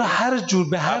قبول حالا هر جور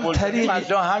به هر طریق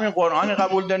از همین قرآنی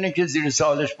قبول دارین که زیر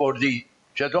سوالش بردی،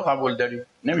 چطور قبول داری؟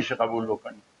 نمیشه قبول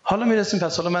بکنی. حالا میرسیم،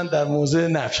 پس حالا من در موضع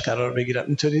نفش قرار بگیرم،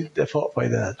 اینطوری دفاع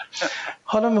فایده نداره.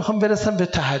 حالا میخوام برسم به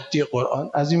تحدی قرآن.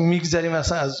 از این میگذریم،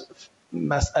 مثلا از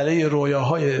مسئله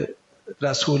رویاهای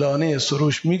رسولانه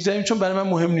سروش میگذریم، چون برای من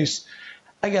مهم نیست.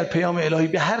 اگر پیام الهی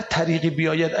به هر طریقی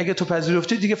بیاید، اگه تو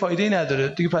پذیرفتی دیگه فایده‌ای نداره،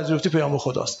 دیگه پذیرفتی پیام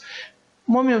خداست.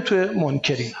 ما میام تو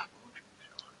منکرین.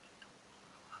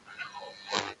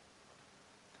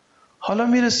 حالا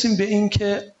میرسیم به این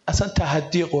که اصلا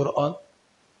تحدی قرآن،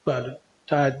 بله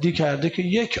تحدی کرده که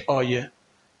یک آیه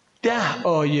 10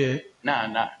 آیه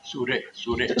نه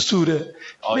سوره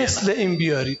مثل این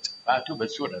بیارید،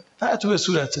 فأتوا به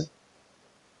صورت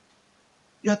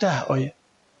یا 10 آیه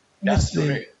مثل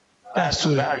این 10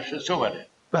 سوره.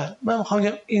 بله من میخوام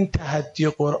بگم این تحدی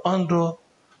قرآن رو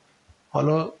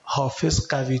حالا حافظ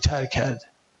قوی تر کرده،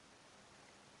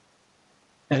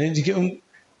 یعنی دیگه اون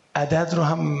عدد رو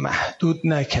هم محدود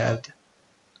نکرده،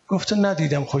 گفته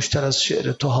ندیدم خوشتر از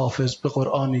شعر تو حافظ به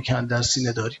قرآنی که اندر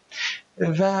سینه داری.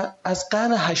 و از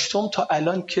قرن 8 تا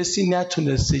الان کسی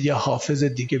نتونسته یه حافظ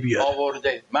دیگه بیاره.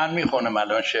 آورده، من میخونم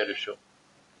الان شعرشو،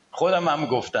 خودم هم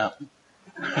گفتم.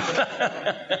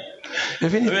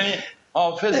 ببینید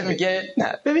حافظ میگه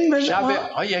نه، ببین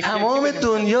تمام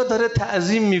دنیا داره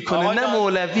تعظیم میکنه، نه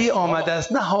مولوی آمده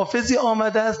است، نه حافظی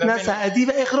آمده است، نه سعدی،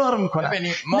 و اقرار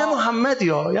میکنه نه محمدی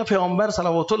یا پیامبر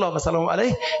صلوات الله و سلام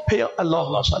علیه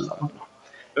الله صلی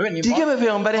الله دیگه به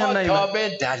پیامبری هم نمیاد. تا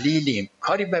به دلیلیم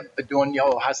کاری به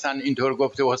دنیا و حسن اینطور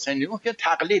گفته حسین اون که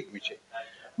تقلید میشه.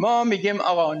 ما میگیم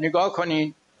آقا نگاه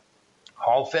کنین،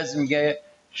 حافظ میگه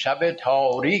شب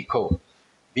تاریک و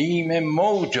بیم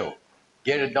موج و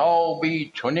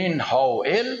گردابی چنین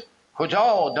حائل،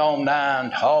 کجا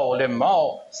دانند حال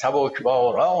ما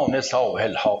سبکباران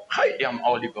ساحل ها. خیلی هم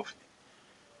عالی گفت.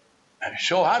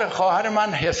 شوهر خواهر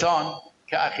من حسان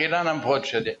که اخیراً هم فوت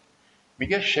شده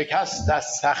میگه شکست از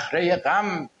صخره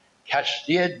غم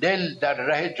کشتی دل در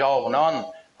ره جانان،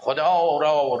 خدا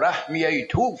را رحمی ای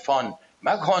طوفان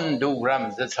مکن دورم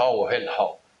ز ساحل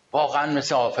ها. واقعا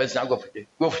مثل حافظ نگفته؟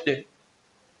 گفته.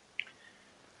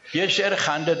 یه شعر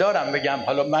خنده دارم بگم،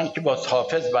 حالا من که با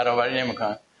حافظ برابری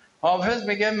نمیکنم. حافظ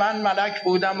میگه من ملک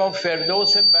بودم و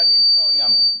فردوس برین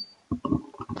جایم.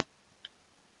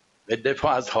 به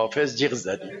دفاع از حافظ جیغ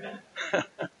زدیم.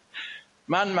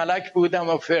 من ملک بودم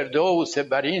و فردوس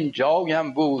برین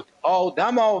جایم بود،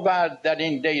 آدم آورد در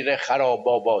این دیر خراب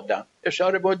آبادم.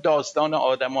 اشاره بود داستان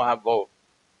آدم و حوا.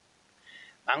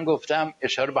 من گفتم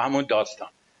اشاره به همون داستان.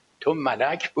 تو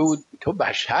ملک بود، تو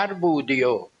بشر بودی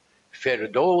و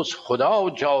فردوس خدا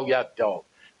جایت داد،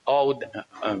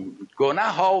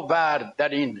 گناه آورد در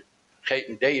این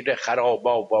دیر خراب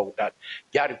آبادت.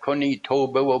 گر کنی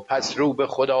توبه و پس رو به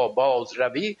خدا باز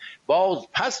روی، باز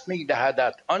پس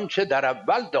میدهدت آنچه در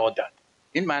اول دادت.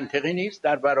 این منطقی نیست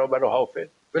در برابر حافظ؟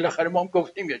 بالاخره ما هم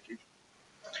گفتیم یه چیز.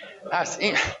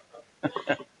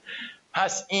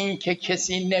 پس این که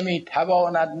کسی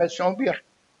نمیتواند مثل اون بیار،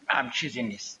 هم چیزی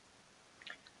نیست.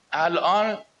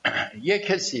 الان یه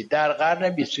کسی در قرن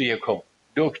 21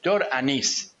 دکتر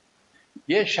انیس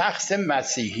یه شخص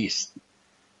مسیحی است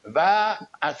و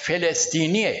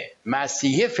فلسطینیه،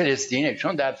 مسیحی فلسطینیه،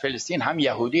 چون در فلسطین هم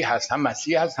یهودی هست، هم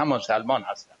مسیحی هست، هم مسلمان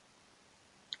هستن.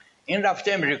 این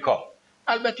رفته امریکا،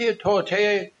 البته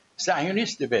توطئه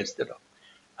صهیونیست به اصطلاح.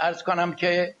 عرض کنم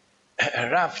که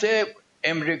رفته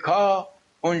امریکا،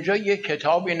 اونجا یه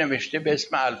کتابی نوشته به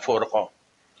اسم الفرقان.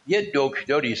 یه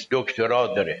دکتریست، دکترا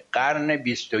داره، قرن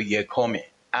 21،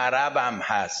 عرب هم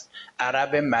هست،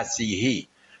 عرب مسیحی.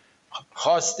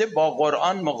 خواسته با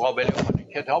قرآن مقابله کنه.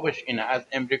 کتابش اینه، از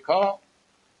امریکا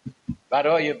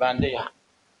برای بنده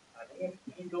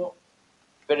این رو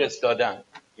فرستادن،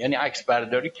 یعنی عکس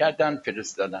برداری کردن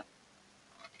فرستادن.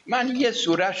 من یه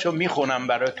سوره‌شو رو میخونم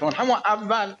براتون. همون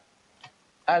اول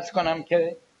عرض کنم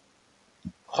که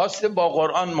خواسته با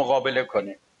قرآن مقابله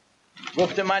کنه.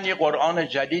 گفته من یه قرآن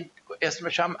جدید،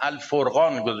 اسمش هم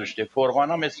الفرقان گذاشته.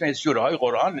 فرقان هم اسم سوره های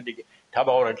قرآن دیگه.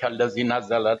 تبارک الذی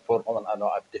نزل الفرقان علی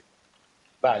عبده.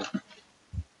 بله.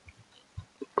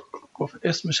 گفت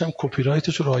اسمش هم کپی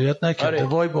رایتش رو رعایت نکرده. آره.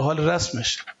 وای به حال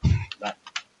رسمش. بله.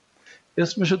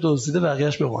 اسمش رو دزدیده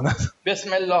بقیه‌اش بماند.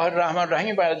 بسم الله الرحمن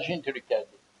الرحیم بعدش اینطوری کرده.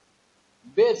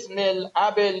 بسم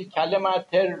الابل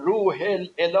کلمت روح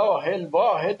الاله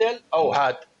الواحد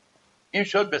الاوحد. این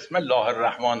شد بسم الله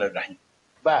الرحمن الرحیم.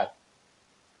 بعد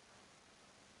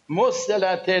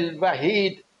مصلت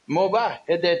الوحید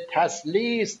موحد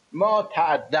تثلیث ما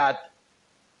تعدد.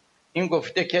 این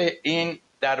گفته که این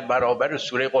در برابر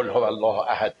سوره قل هو الله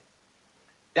احد.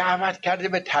 دعوت کرده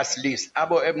به تثلیث.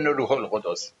 ابا ابن روح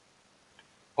القدس.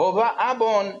 هو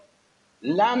ابون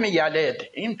لم یلد.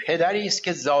 این پدری است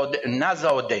که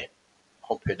نزاده.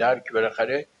 خب پدر که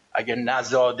بالاخره اگه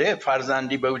نزاده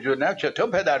فرزندی به وجود نه،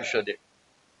 چطور پدر شده؟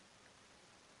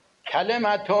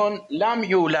 کلمتون لم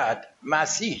یولد.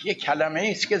 مسیح یک کلمه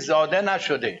است که زاده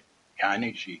نشده.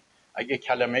 یعنی چی؟ اگه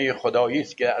کلمه خدایی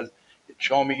است که از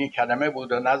شما میگین کلمه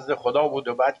بود و نزد خدا بود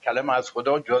و بعد کلمه از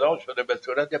خدا جدا شده به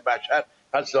صورت بشر،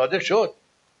 پس زاده شد.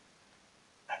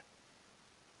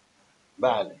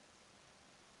 بله.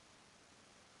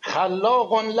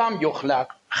 خلاق لم یخلق.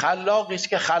 خلاقی است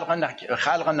که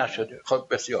خلق نشده. خب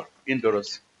بسیار این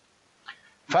درست.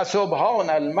 فسبحان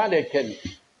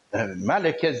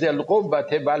الملك ذی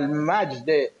القوة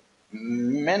والمجد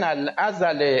من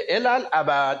الازل الی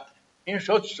الابد. این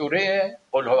شد سوره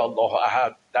قل هو الله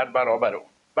احد در برابر اون.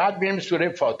 بعد بریم سوره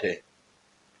فاتحه.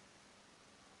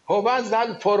 هو ذی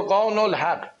الفرقان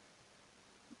الحق.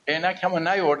 عینکمو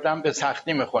نیاوردم به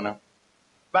سختی میخونم،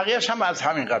 بقیه‌اش هم از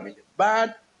همین قبیله.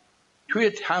 بعد توی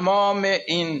تمام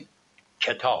این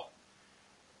کتاب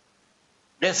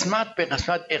قسمت به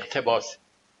قسمت اقتباس.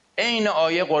 این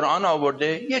آیه قرآن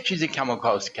آورده یه چیزی کم و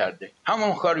کاس کرده،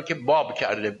 همون کاری که باب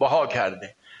کرده، بها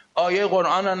کرده. آیه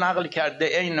قرآن رو نقل کرده،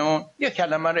 اینو یه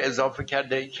کلمه رو اضافه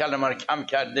کرده، یه کلمه رو کم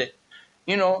کرده.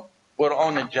 اینو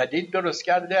قرآن جدید درست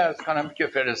کرده، از کنم که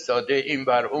فرستاده این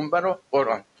بر اون بر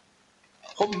قرآن.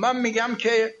 خب من میگم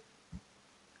که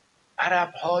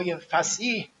عرب‌های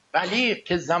فصیح بلیغ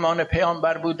که زمان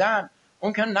پیامبر بودن،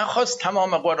 اون که نخواست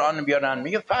تمام قرآن بیارن،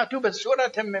 میگه فاتو به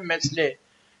صورت مثله.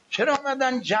 چرا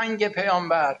آمدن جنگ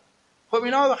پیامبر؟ خب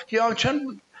اینا وقتی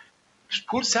چون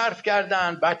پول صرف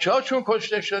کردن، بچه هاشون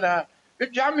کشته شدن، به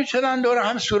جمع میشدن دور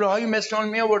هم سوره های مثل اون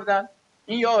می آوردن.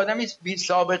 این یه آدمی بی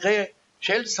سابقه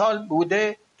 40 سال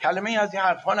بوده کلمه از این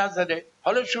حرفا نزده،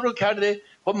 حالا شروع کرده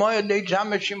خب ما یه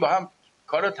جمع بشیم با هم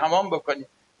کارو تمام بکنیم.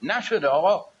 نشده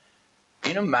آقا،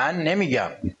 اینو من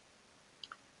نمیگم.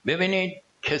 ببینید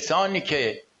کسانی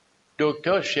که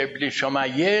دکتر شبلی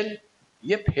شمیل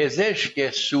یه پزشک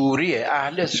سوریه،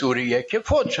 اهل سوریه که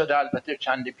فوت شده البته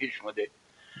چند پیش مده،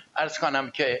 عرض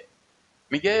کنم که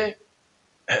میگه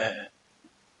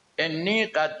انی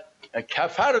قد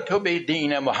کفرت به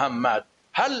دین محمد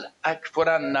هل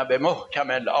اکفرن به محکم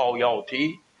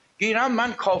الآیاتی، گیرم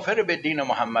من کافر به دین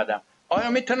محمدم، آیا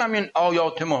میتونم این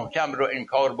آیات محکم رو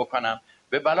انکار بکنم؟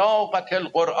 به بلاغت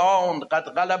القرآن قد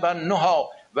غلب النهی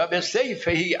و به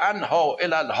سیفه انها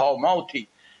الی الهاماتی،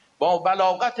 با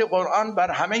بلاغت قرآن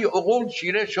بر همه عقول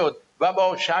چیره شد و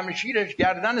با شمشیرش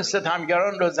گردن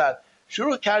ستمگران رو زد.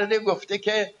 شروع کرده گفته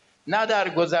که نه در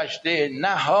گذشته،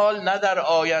 نه حال، نه در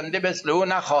آینده مثل او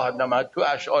نخواهد آمد. تو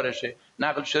اشعارشه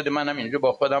نقل شده، منم اینجا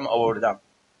با خودم آوردم.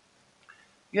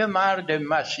 یه مرد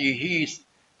مسیحی است،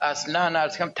 اصلا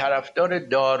از کم طرفدار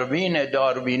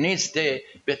داروینیسته،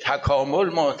 به تکامل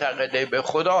معتقده، به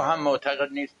خدا هم معتقد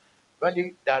نیست،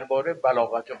 ولی درباره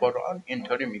بلاغت قرآن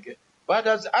اینطوری میگه. بعد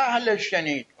از اهلش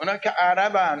شنید، اونا که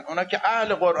عربن، اونا که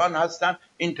اهل قرآن هستن،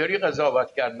 اینطوری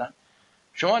قضاوت کردن.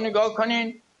 شما نگاه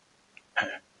کنین،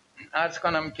 عرض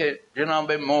کنم که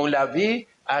جناب مولوی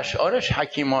اشعارش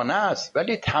حکیمانه است،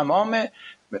 ولی تمام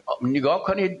نگاه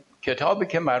کنید کتابی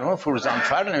که مرحوم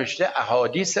فروزانفر نوشته،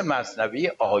 احادیث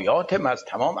مثنوی، آیات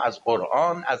تمام از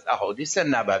قرآن، از احادیث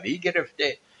نبوی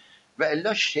گرفته، و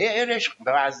الا شعرش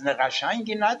وزن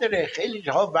قشنگی نداره، خیلی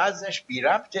جاها وزنش بی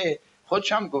ربطه.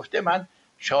 خودش هم گفته من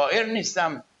شاعر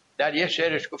نیستم، در یه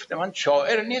شعرش گفته من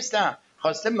شاعر نیستم،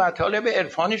 خواسته مطالب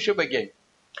عرفانیشو بگه.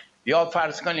 یا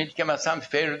فرض کنید که مثلا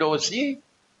فردوسی،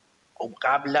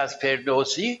 قبل از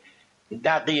فردوسی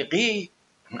دقیقی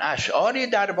اشعاری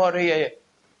درباره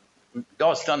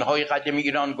داستان‌های قدیم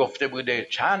ایران گفته بوده،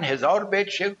 چند هزار بیت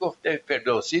شعر گفته،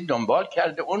 فردوسی دنبال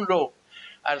کرده اون رو.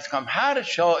 عرض کنم هر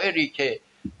شاعری که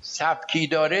سبکی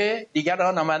داره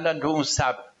دیگران آمدن رو اون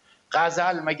سبک.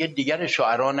 غزل مگه دیگر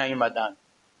شاعران نیومدن؟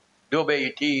 دو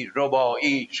بیتی،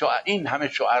 رباعی، این همه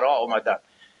شاعرها آمدن.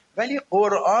 ولی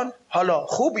قرآن حالا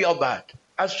خوب یا بد،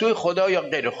 از سوی خدا یا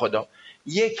غیر خدا،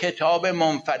 یک کتاب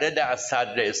منفرد از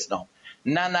صدر اسلام،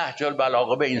 نه نهج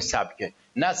البلاغه به این سبکه،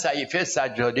 نه صحیفه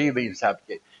سجادی به این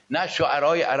سبکه، نه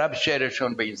شعرهای عرب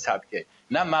شعرشون به این سبکه،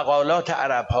 نه مقالات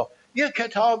عرب ها، یک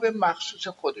کتاب مخصوص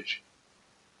خودش.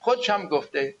 خودش هم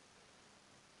گفته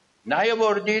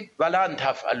نیاوردید ولن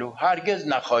تفعلوا، هرگز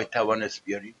نخواهید توانست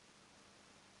بیارید.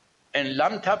 ان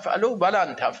لم تفعلوا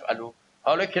ولن تفعلوا،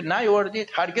 حالا که نیاوردید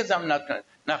هرگز هم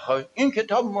نخواهید. این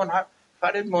کتاب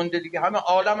منفرد مونده دیگه، همه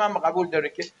عالم هم قبول داره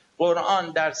که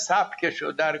قرآن در سبکش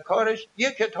و در کارش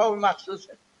یک کتاب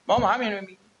مخصوصه. ما هم همین رو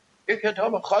میگیم، یک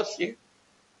کتاب خاصی.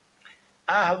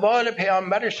 احوال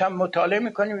پیامبرش هم مطالعه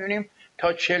میکنیم، میبینیم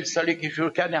تا 40 سالی که شروع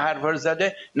کرد حرفا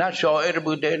زده، نه شاعر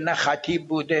بوده، نه خطیب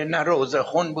بوده، نه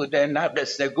روزخون بوده، نه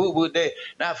قصه گو بوده،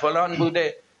 نه فلان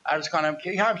بوده. عرض کنم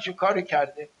که همچین کاری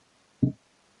کرده.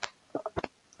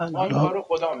 ما این کارو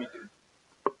خدا میدونه.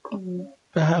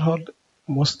 به هر حال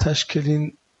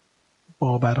مستشکلین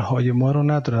باورهای ما رو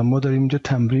ندارن، ما داریم اینجا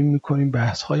تمرین میکنیم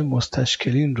بحث‌های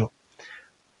مستشکلین رو.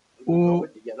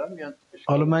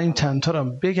 حالا من این چند تا رو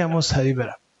بگم و سریع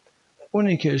برم.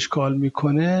 اونی که اشکال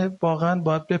میکنه واقعا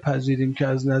باید بپذیریم که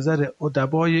از نظر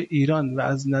ادبای ایران و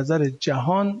از نظر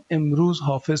جهان امروز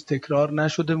حافظ تکرار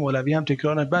نشده، مولوی هم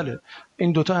تکرار نشده. بله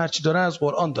این دوتا هرچی دارن از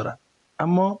قرآن دارن،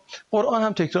 اما قرآن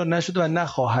هم تکرار نشده و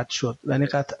نخواهد شد، یعنی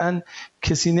قطعا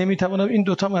کسی نمیتونه. این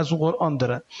دوتا هم از اون قرآن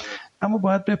دارن، اما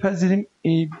باید بپذیریم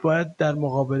باید در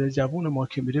مقابل جوون ما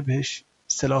که میره بهش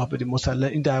سلاح بدیم. مسلح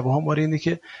این دعواها ما اینه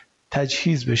که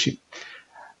تجهیز بشیم.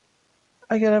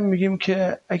 اگرم میگیم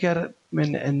که اگر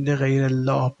من عند غیر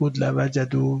الله بود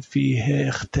لوجدوا فیه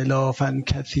اختلافا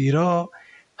کثیرا،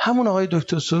 همون آقای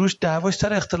دکتر سروش دعواش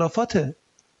سر اختلافاته،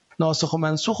 ناسخ و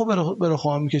منسوخ رو به رخ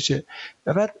میکشه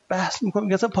و بعد بحث میکنه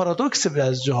که اصلا پارادوکس به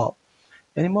از جاها.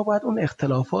 یعنی ما باید اون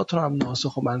اختلافات رو هم،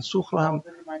 ناسخ و منسوخ رو هم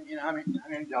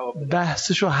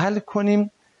بحثش رو حل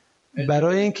کنیم،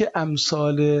 برای اینکه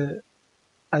امثال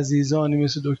عزیزانی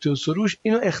مثل دکتر سروش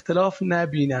اینو اختلاف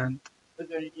نبینند.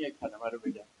 بذارید یک کلمه رو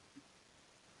بگم.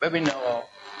 ببین آقا،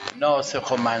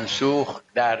 ناسخ و منسوخ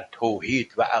در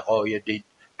توحید و عقاید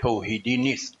توحیدی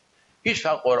نیست. هیچ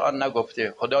وقت قرآن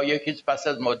نگفته خدا یکیست پس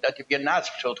از مدتی بگه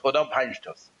نسخ شد خدا 5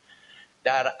 تاست.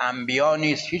 در انبیا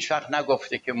نیست، هیچ وقت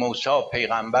نگفته که موسی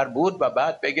پیغمبر بود و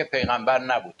بعد بگه پیغمبر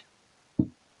نبود.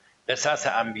 قصص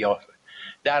انبیا.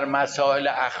 در مسائل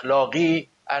اخلاقی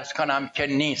عرض کنم که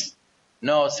نیست.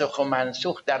 ناسخ و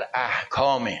منسوخ در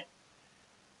احکامه.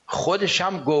 خودش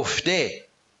هم گفته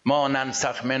ما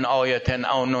ننسخ من آیت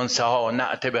او ننسها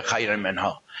نأت بخیر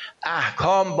منها.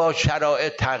 احکام با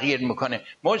شرایط تغییر میکنه.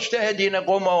 مجتهدین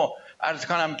قم و عرض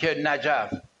کنم که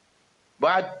نجف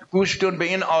باید گوشتون به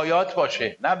این آیات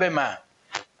باشه، نه به من.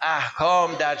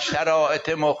 احکام در شرایط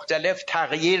مختلف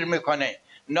تغییر میکنه.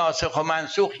 ناسخ و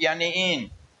منسوخ یعنی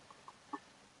این.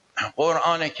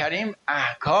 قرآن کریم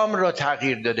احکام رو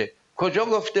تغییر داده. کجا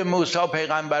گفته موسی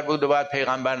پیغمبر بود و بعد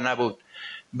پیغمبر نبود؟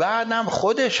 بعدم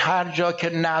خودش هر جا که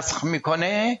نسخ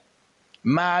میکنه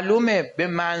معلومه به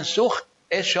منسوخ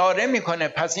اشاره میکنه.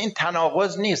 پس این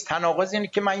تناقض نیست. تناقض اینه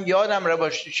که من یادم رو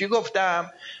باشه چی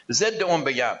گفتم ضد اون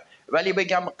بگم، ولی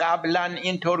بگم قبلا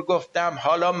اینطور گفتم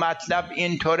حالا مطلب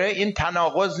اینطوره، این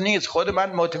تناقض نیست. خود من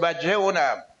متوجه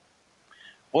اونم.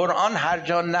 قرآن هر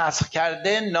جا نسخ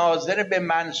کرده ناظر به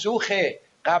منسوخه،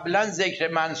 قبلا ذکر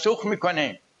منسوخ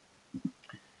میکنه.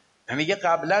 میگه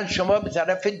قبلا شما به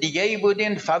طرف دیگه ای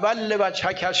بودین، فول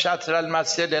وجهک شطر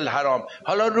المسجد الحرام،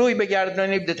 حالا روی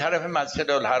بگردونید به طرف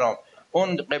مسجد الحرام،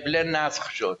 اون قبله نسخ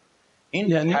شد. این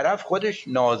یعنی طرف خودش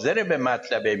ناظر به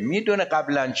مطلبه، میدونه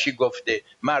قبلا چی گفته،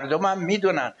 مردمم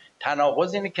میدونن.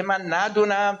 تناقض اینه که من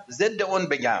ندونم ضد اون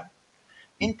بگم.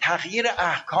 این تغییر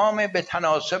احکام به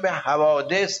تناسب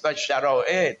حوادث و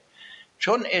شرایط.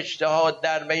 چون اجتهاد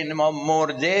در بین ما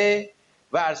مرده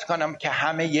و عرض کنم که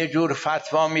همه یه جور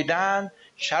فتوا میدن،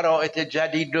 شرایط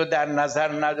جدید رو در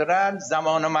نظر ندارن،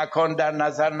 زمان و مکان در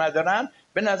نظر ندارن،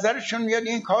 به نظرشون میاد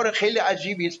این کار خیلی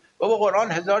عجیبی است. بابا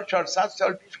قرآن 1400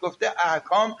 سال پیش گفته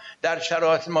احکام در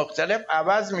شرایط مختلف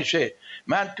عوض میشه.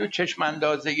 من تو چشم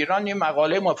انداز ایران یه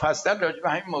مقاله مفصل راجع به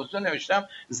همین موضوع نوشتم،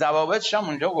 ضوابطش هم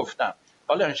اونجا گفتم.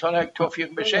 حالا ان شاءالله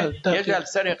توفیق بشه یه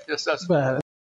جلسه اختصاص